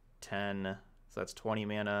 7, 10. So that's 20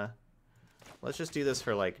 mana. Let's just do this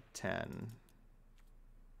for like 10.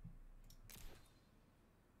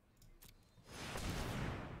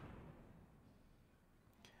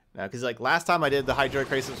 Now, because like last time I did the Hydroid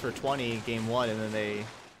Crisis for 20 game 1, and then they...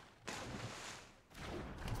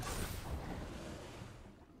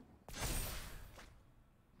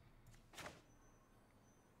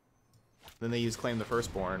 Then they use Claim the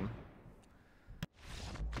Firstborn.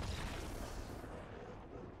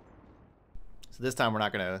 So this time we're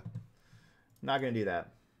not gonna do that.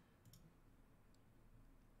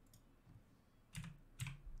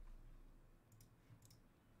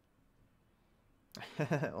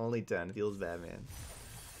 Only 10 feels bad, man.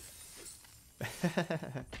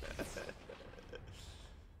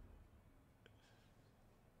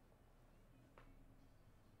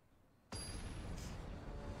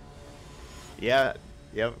 Yeah,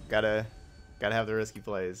 Yep, gotta have the risky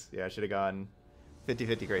plays. Yeah, I should have gone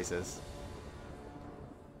 50-50 Graces.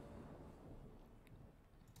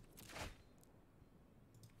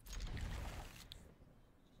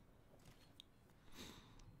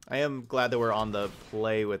 I am glad that we're on the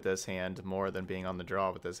play with this hand more than being on the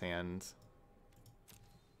draw with this hand.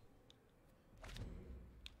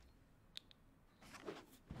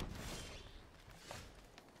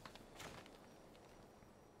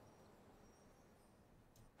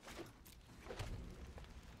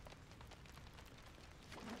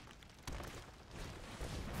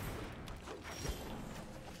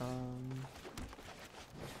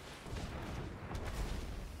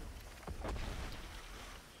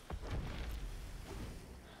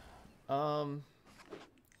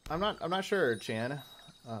 I'm not sure, Chan. As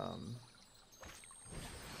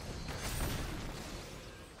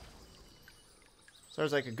far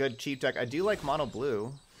as like a good cheap deck, I do like mono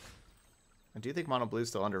blue. I do think mono blue is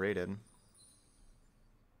still underrated.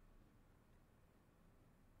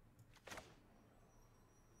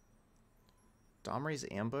 Domri's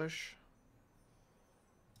Ambush.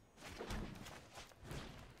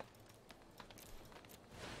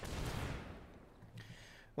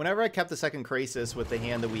 Whenever I kept the second Krasis with the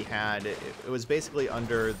hand that we had, it was basically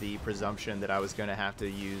under the presumption that I was going to have to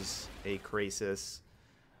use a Krasis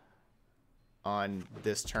on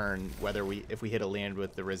this turn, if we hit a land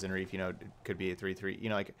with the Risen Reef, you know, it could be a 3/3. You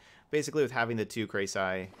know, like, basically with having the two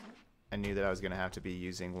Krasi, I knew that I was going to have to be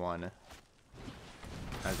using one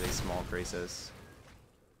as a small Krasis.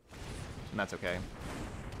 And that's okay.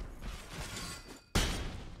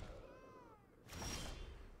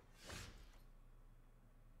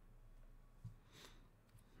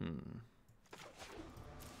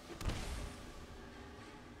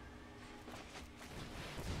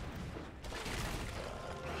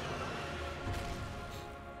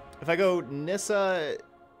 If I go Nissa,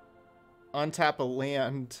 untap a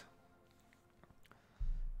land,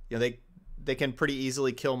 you know, they can pretty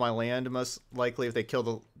easily kill my land. Most likely, if they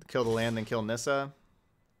kill the land, then kill Nissa.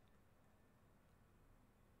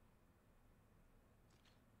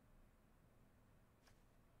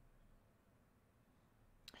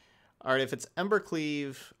 All right, if it's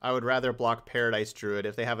Embercleave, I would rather block Paradise Druid.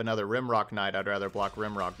 If they have another Rimrock Knight, I'd rather block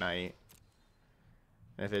Rimrock Knight.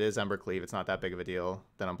 And if it is Embercleave, it's not that big of a deal.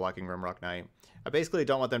 Then I'm blocking Rimrock Knight. I basically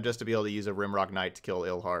don't want them just to be able to use a Rimrock Knight to kill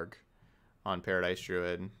Ilharg on Paradise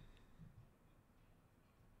Druid.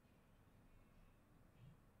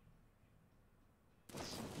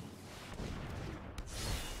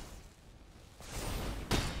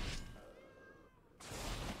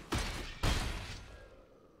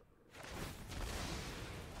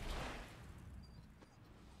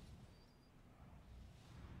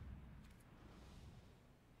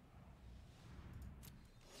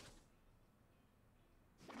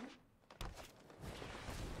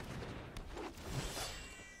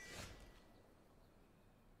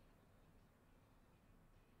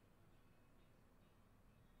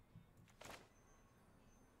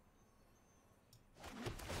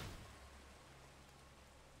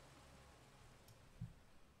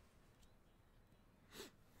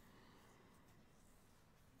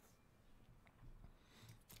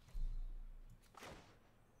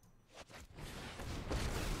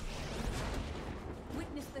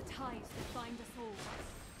 Ties that bind us all.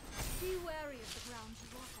 Be wary of the ground you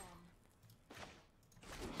walk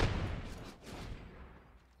on.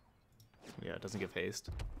 Yeah, it doesn't give haste.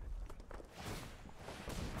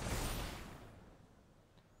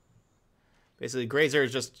 Basically, Grazer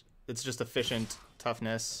is it's just efficient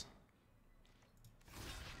toughness.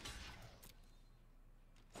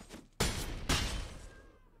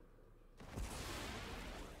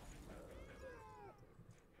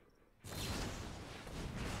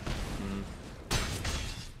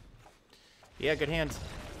 Yeah, good hand.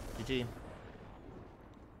 GG.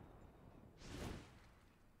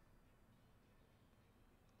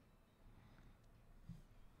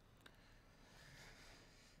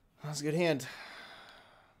 That's a good hand.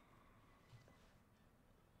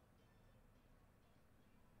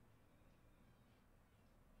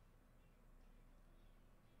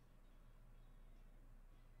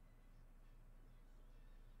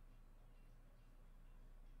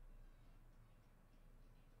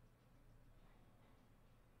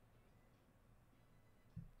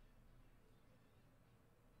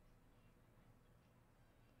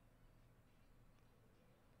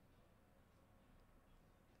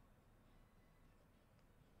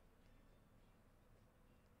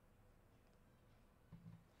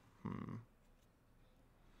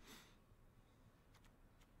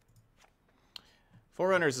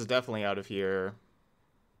 Forerunners is definitely out of here.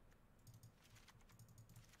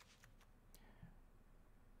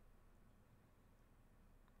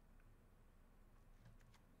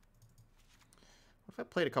 If I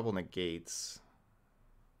played a couple negates.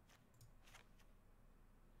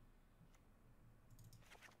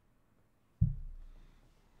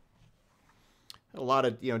 A lot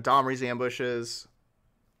of, Domri's ambushes.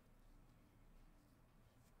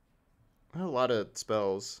 A lot of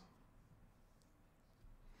spells.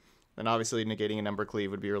 And obviously negating a number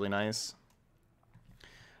cleave would be really nice.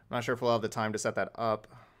 I'm not sure if we'll have the time to set that up.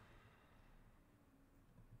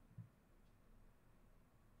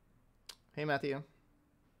 Hey, Matthew.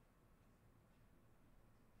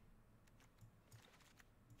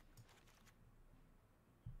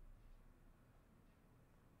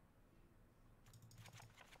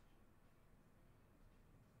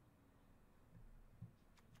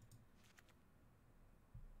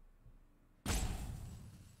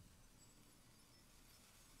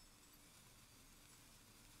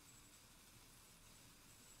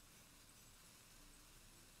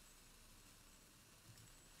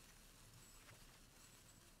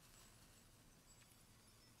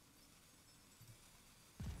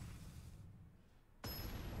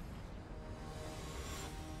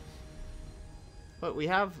 But we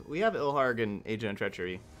have Ilharg and Agent of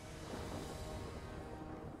Treachery.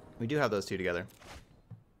 We do have those two together.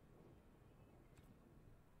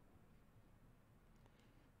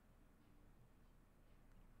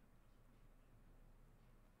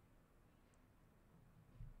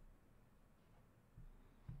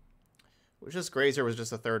 Which just Grazer was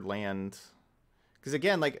just a third land. Because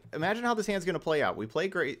again, like, imagine how this hand's gonna play out. We play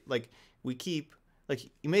great, like, we keep, like,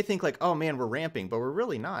 you may think like, oh man, we're ramping, but we're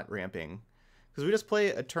really not ramping. Because we just play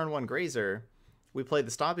a turn 1 Grazer, we played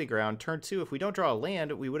the Stomping Ground. Turn 2, if we don't draw a land,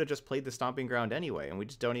 we would have just played the Stomping Ground anyway, and we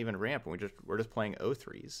just don't even ramp, and we're just playing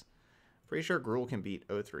O3s. Pretty sure Gruul can beat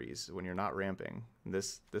O3s when you're not ramping.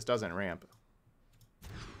 This doesn't ramp.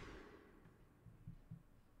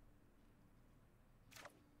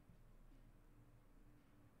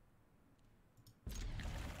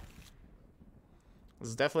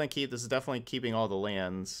 This is definitely keeping all the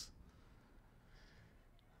lands.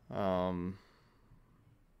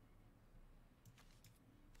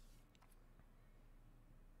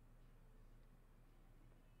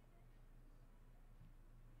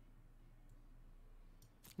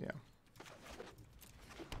 Yeah.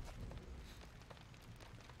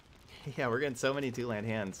 Yeah, we're getting so many 2-land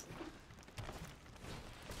hands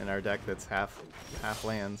in our deck that's half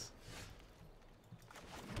lands.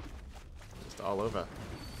 Just all over.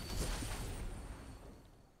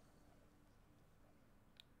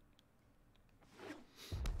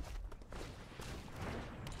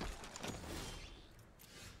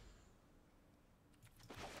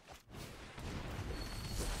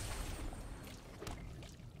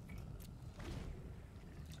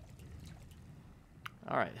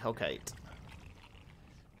 Alright, Hellkite.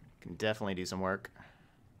 Can definitely do some work.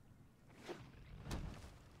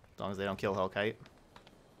 As long as they don't kill Hellkite.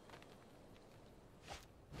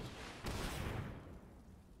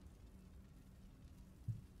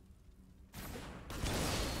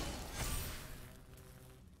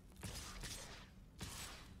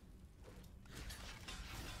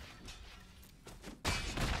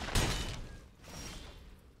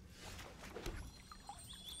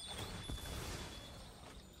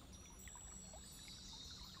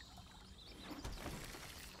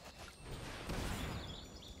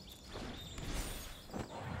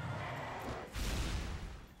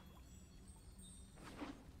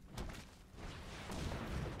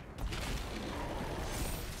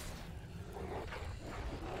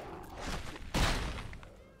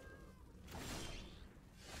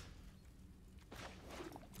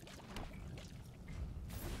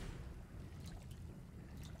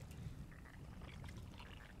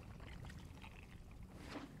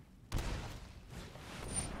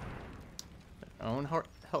 Own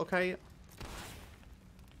Hellkite?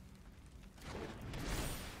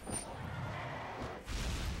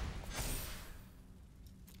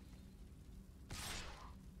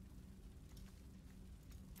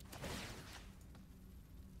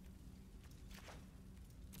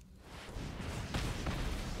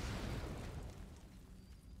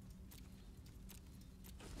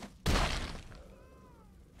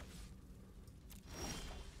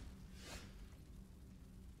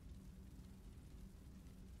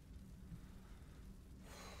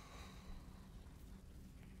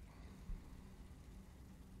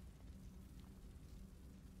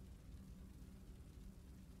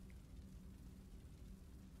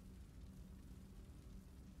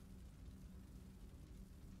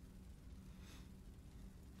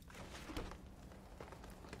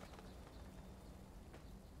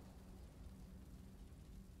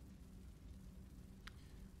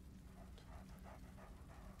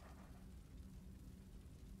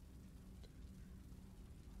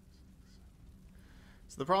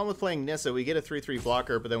 So the problem with playing Nissa, we get a 3/3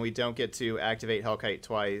 blocker, but then we don't get to activate Hellkite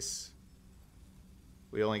twice.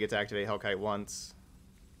 We only get to activate Hellkite once.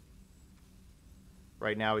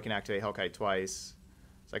 Right now we can activate Hellkite twice.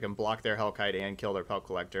 So I can block their Hellkite and kill their Pelt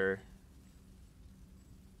Collector.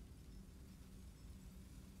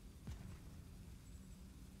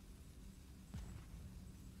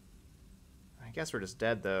 I guess we're just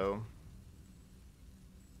dead, though.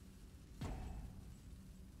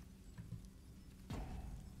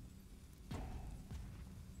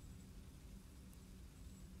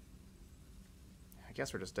 I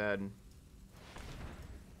guess we're just dead.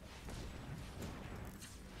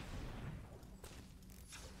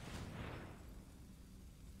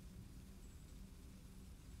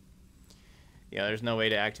 Yeah, there's no way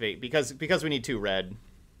to activate because we need 2 red.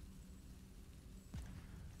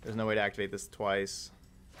 There's no way to activate this twice.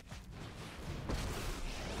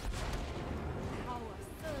 Power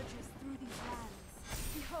surges through these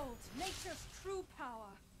lands. Behold, nature's true power.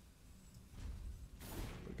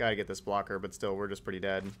 We gotta get this blocker, but still, we're just pretty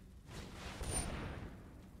dead.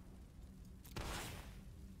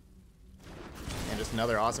 And just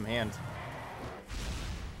another awesome hand.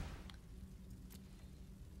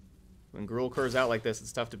 When Gruul curves out like this,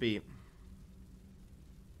 it's tough to beat.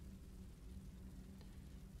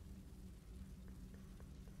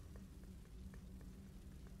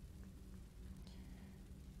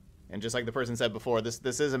 And just like the person said before, this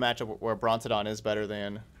is a matchup where Bronzodon is better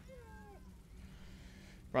than...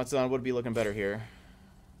 Bronzodon would be looking better here.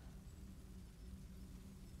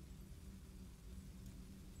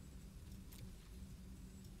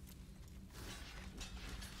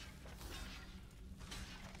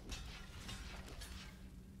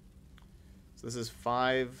 So this is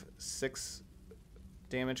 5, 6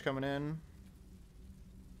 damage coming in.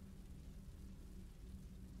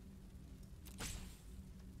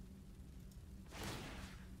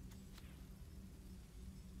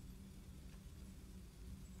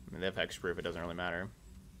 I mean, they have hexproof, it doesn't really matter.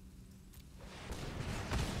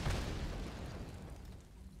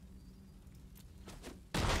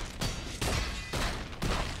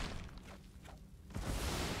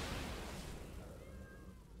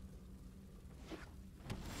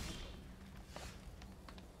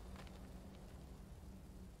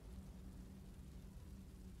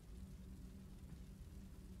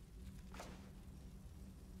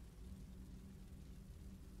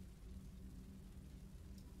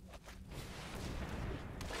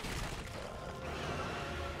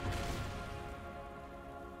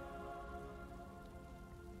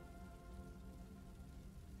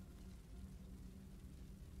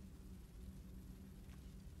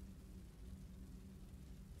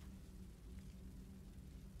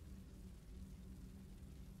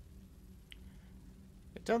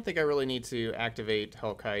 I don't think I really need to activate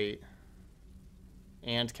Hellkite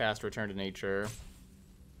and cast Return to Nature.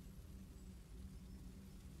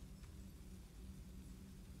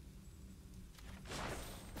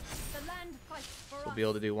 The land fights for We'll us. be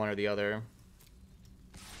able to do one or the other.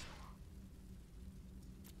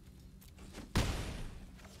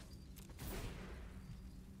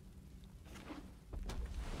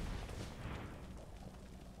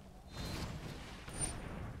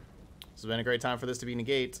 This has been a great time for this to be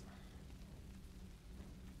negate.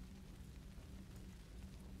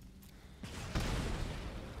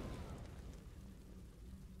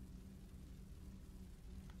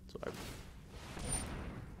 So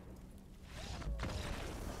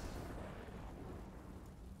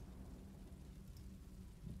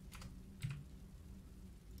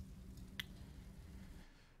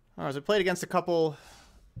I played against a couple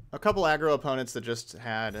aggro opponents that just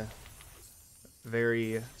had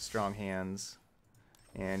very strong hands,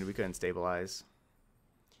 and we couldn't stabilize.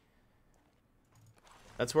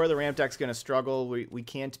 That's where the ramp deck's going to struggle. We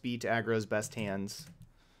can't beat aggro's best hands,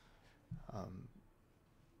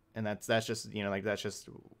 and that's just that's just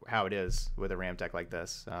how it is with a ramp deck like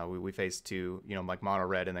this. We faced 2 like mono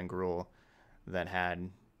red and then Gruul that had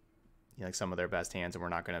like some of their best hands, and we're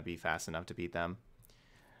not going to be fast enough to beat them.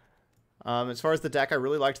 As far as the deck, I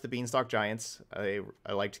really liked the Beanstalk Giants. I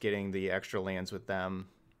liked getting the extra lands with them.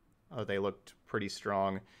 They looked pretty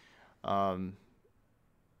strong. Honestly,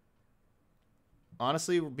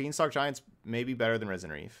 Beanstalk Giants may be better than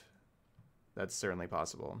Risen Reef. That's certainly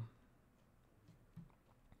possible.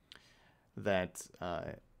 That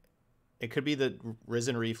it could be that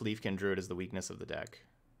Risen Reef Leafkin Druid is the weakness of the deck.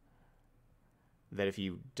 That if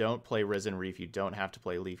you don't play Risen Reef, you don't have to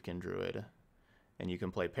play Leafkin Druid. And you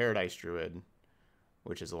can play Paradise Druid,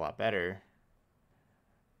 which is a lot better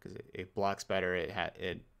because it blocks better. It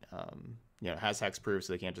has hexproof,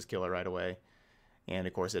 so they can't just kill it right away. And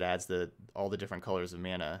of course, it adds all the different colors of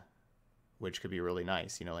mana, which could be really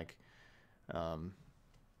nice. You know, like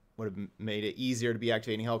would have made it easier to be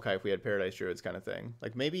activating Hellkite if we had Paradise Druids kind of thing.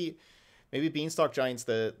 Like maybe Beanstalk Giant's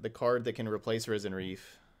the card that can replace Risen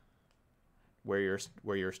Reef, where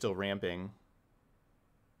you're still ramping.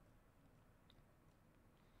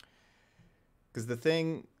 Because the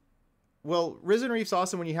thing, well, Risen Reef's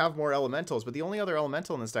awesome when you have more elementals, but the only other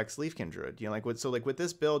elemental in this deck is Leafkin Druid. You know, like with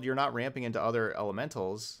this build, you're not ramping into other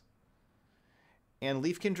elementals, and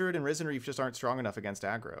Leafkin Druid and Risen Reef just aren't strong enough against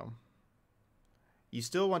aggro. You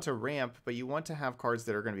still want to ramp, but you want to have cards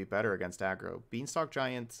that are going to be better against aggro. Beanstalk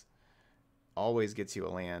Giant always gets you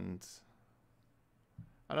a land.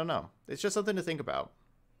 I don't know. It's just something to think about.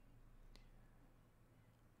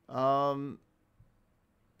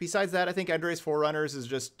 Besides that, I think Endra's Forerunners is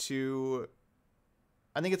just too...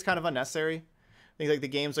 I think it's kind of unnecessary. I think like the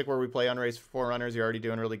games like where we play Endra's Forerunners, you're already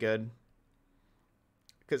doing really good.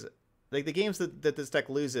 Because like the games that this deck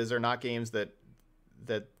loses are not games that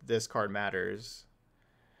this card matters.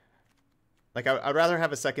 Like I'd rather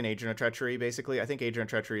have a second Agent of Treachery. Basically, I think Agent of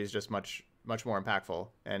Treachery is just much more impactful,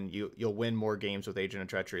 and you'll win more games with Agent of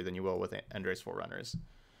Treachery than you will with Endra's Forerunners.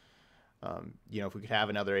 You know, if we could have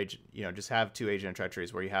another agent, you know, just have 2 Agent of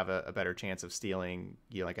Treacheries where you have a better chance of stealing,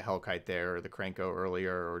 you know, like a Hellkite there or the Krenko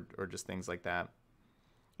earlier, or just things like that.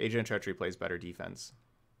 Agent of Treachery plays better defense,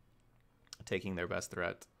 taking their best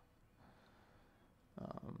threat.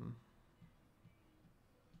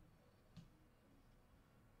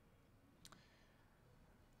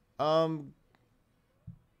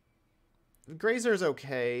 Grazer is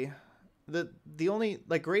okay. The only,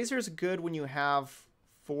 like, Grazer is good when you have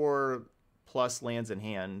 4+ lands in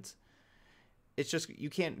hand. It's just you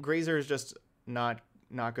can't. Grazer is just not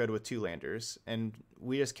good with 2-landers, and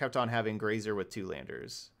we just kept on having Grazer with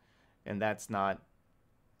 2-landers, and that's not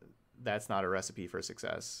a recipe for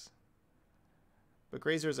success. But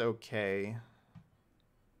Grazer's okay.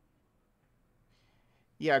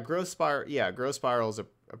 Yeah, Growth Spiral. Yeah, Growth Spiral is a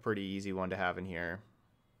pretty easy one to have in here.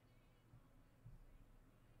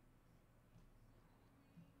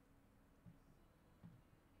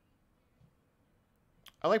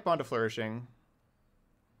 I like Bond of Flourishing,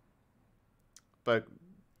 but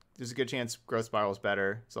there's a good chance Growth Spiral is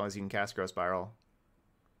better as long as you can cast Growth Spiral.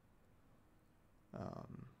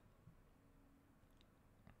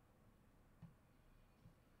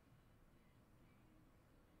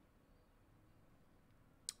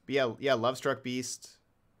 But yeah, Lovestruck Beast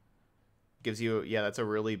gives you, yeah, that's a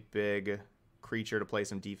really big creature to play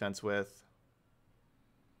some defense with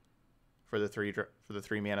for the 3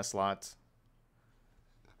 mana slot.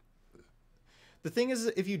 The thing is,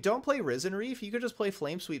 if you don't play Risen Reef, you could just play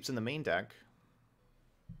Flame Sweeps in the main deck.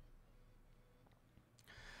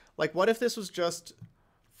 Like, what if this was just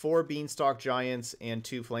 4 Beanstalk Giants and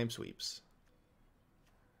 2 Flame Sweeps?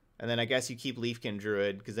 And then I guess you keep Leafkin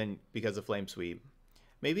Druid because of Flame Sweep.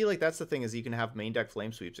 Maybe like that's the thing, is you can have main deck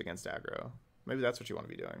Flame Sweeps against aggro. Maybe that's what you want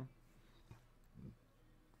to be doing.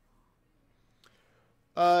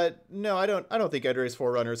 No, I don't think Endra's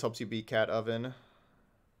Forerunners helps you beat Cat Oven.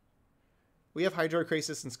 We have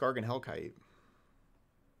Hydrokrasis and Skargan Hellkite.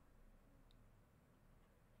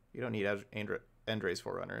 You don't need Endra's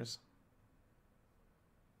Forerunners.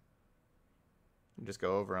 You just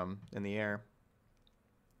go over them in the air.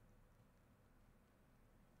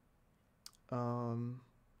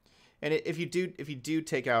 And if you do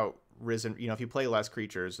take out Risen, you know, if you play less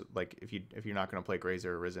creatures, like if you're not going to play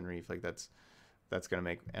Grazer or Risen Reef, like that's going to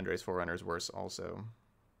make Endra's Forerunners worse also.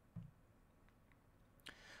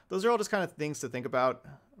 Those are all just kind of things to think about.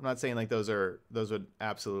 I'm not saying like those would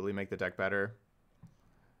absolutely make the deck better.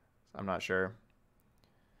 I'm not sure.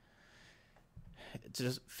 It's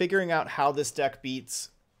just figuring out how this deck beats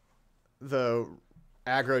the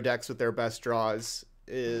aggro decks with their best draws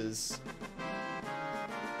is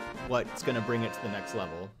what's going to bring it to the next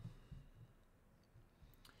level.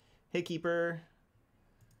 Hey, Keeper.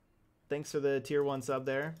 Thanks for the tier 1 sub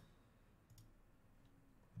there.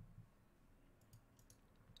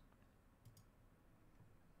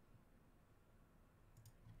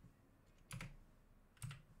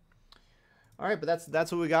 All right, but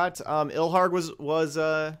that's what we got. Ilharg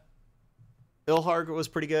was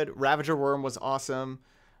pretty good. Ravager Worm was awesome.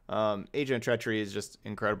 Agent of Treachery is just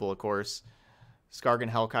incredible, of course.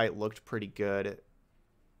 Skargan Hellkite looked pretty good.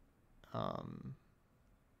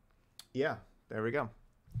 Yeah, there we go.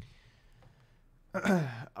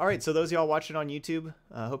 All right, so those of y'all watching on YouTube,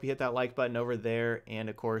 hope you hit that like button over there,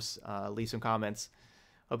 and of course, leave some comments.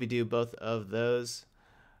 Hope you do both of those.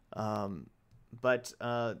 But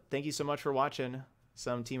thank you so much for watching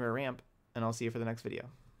some Temur Ramp, and I'll see you for the next video.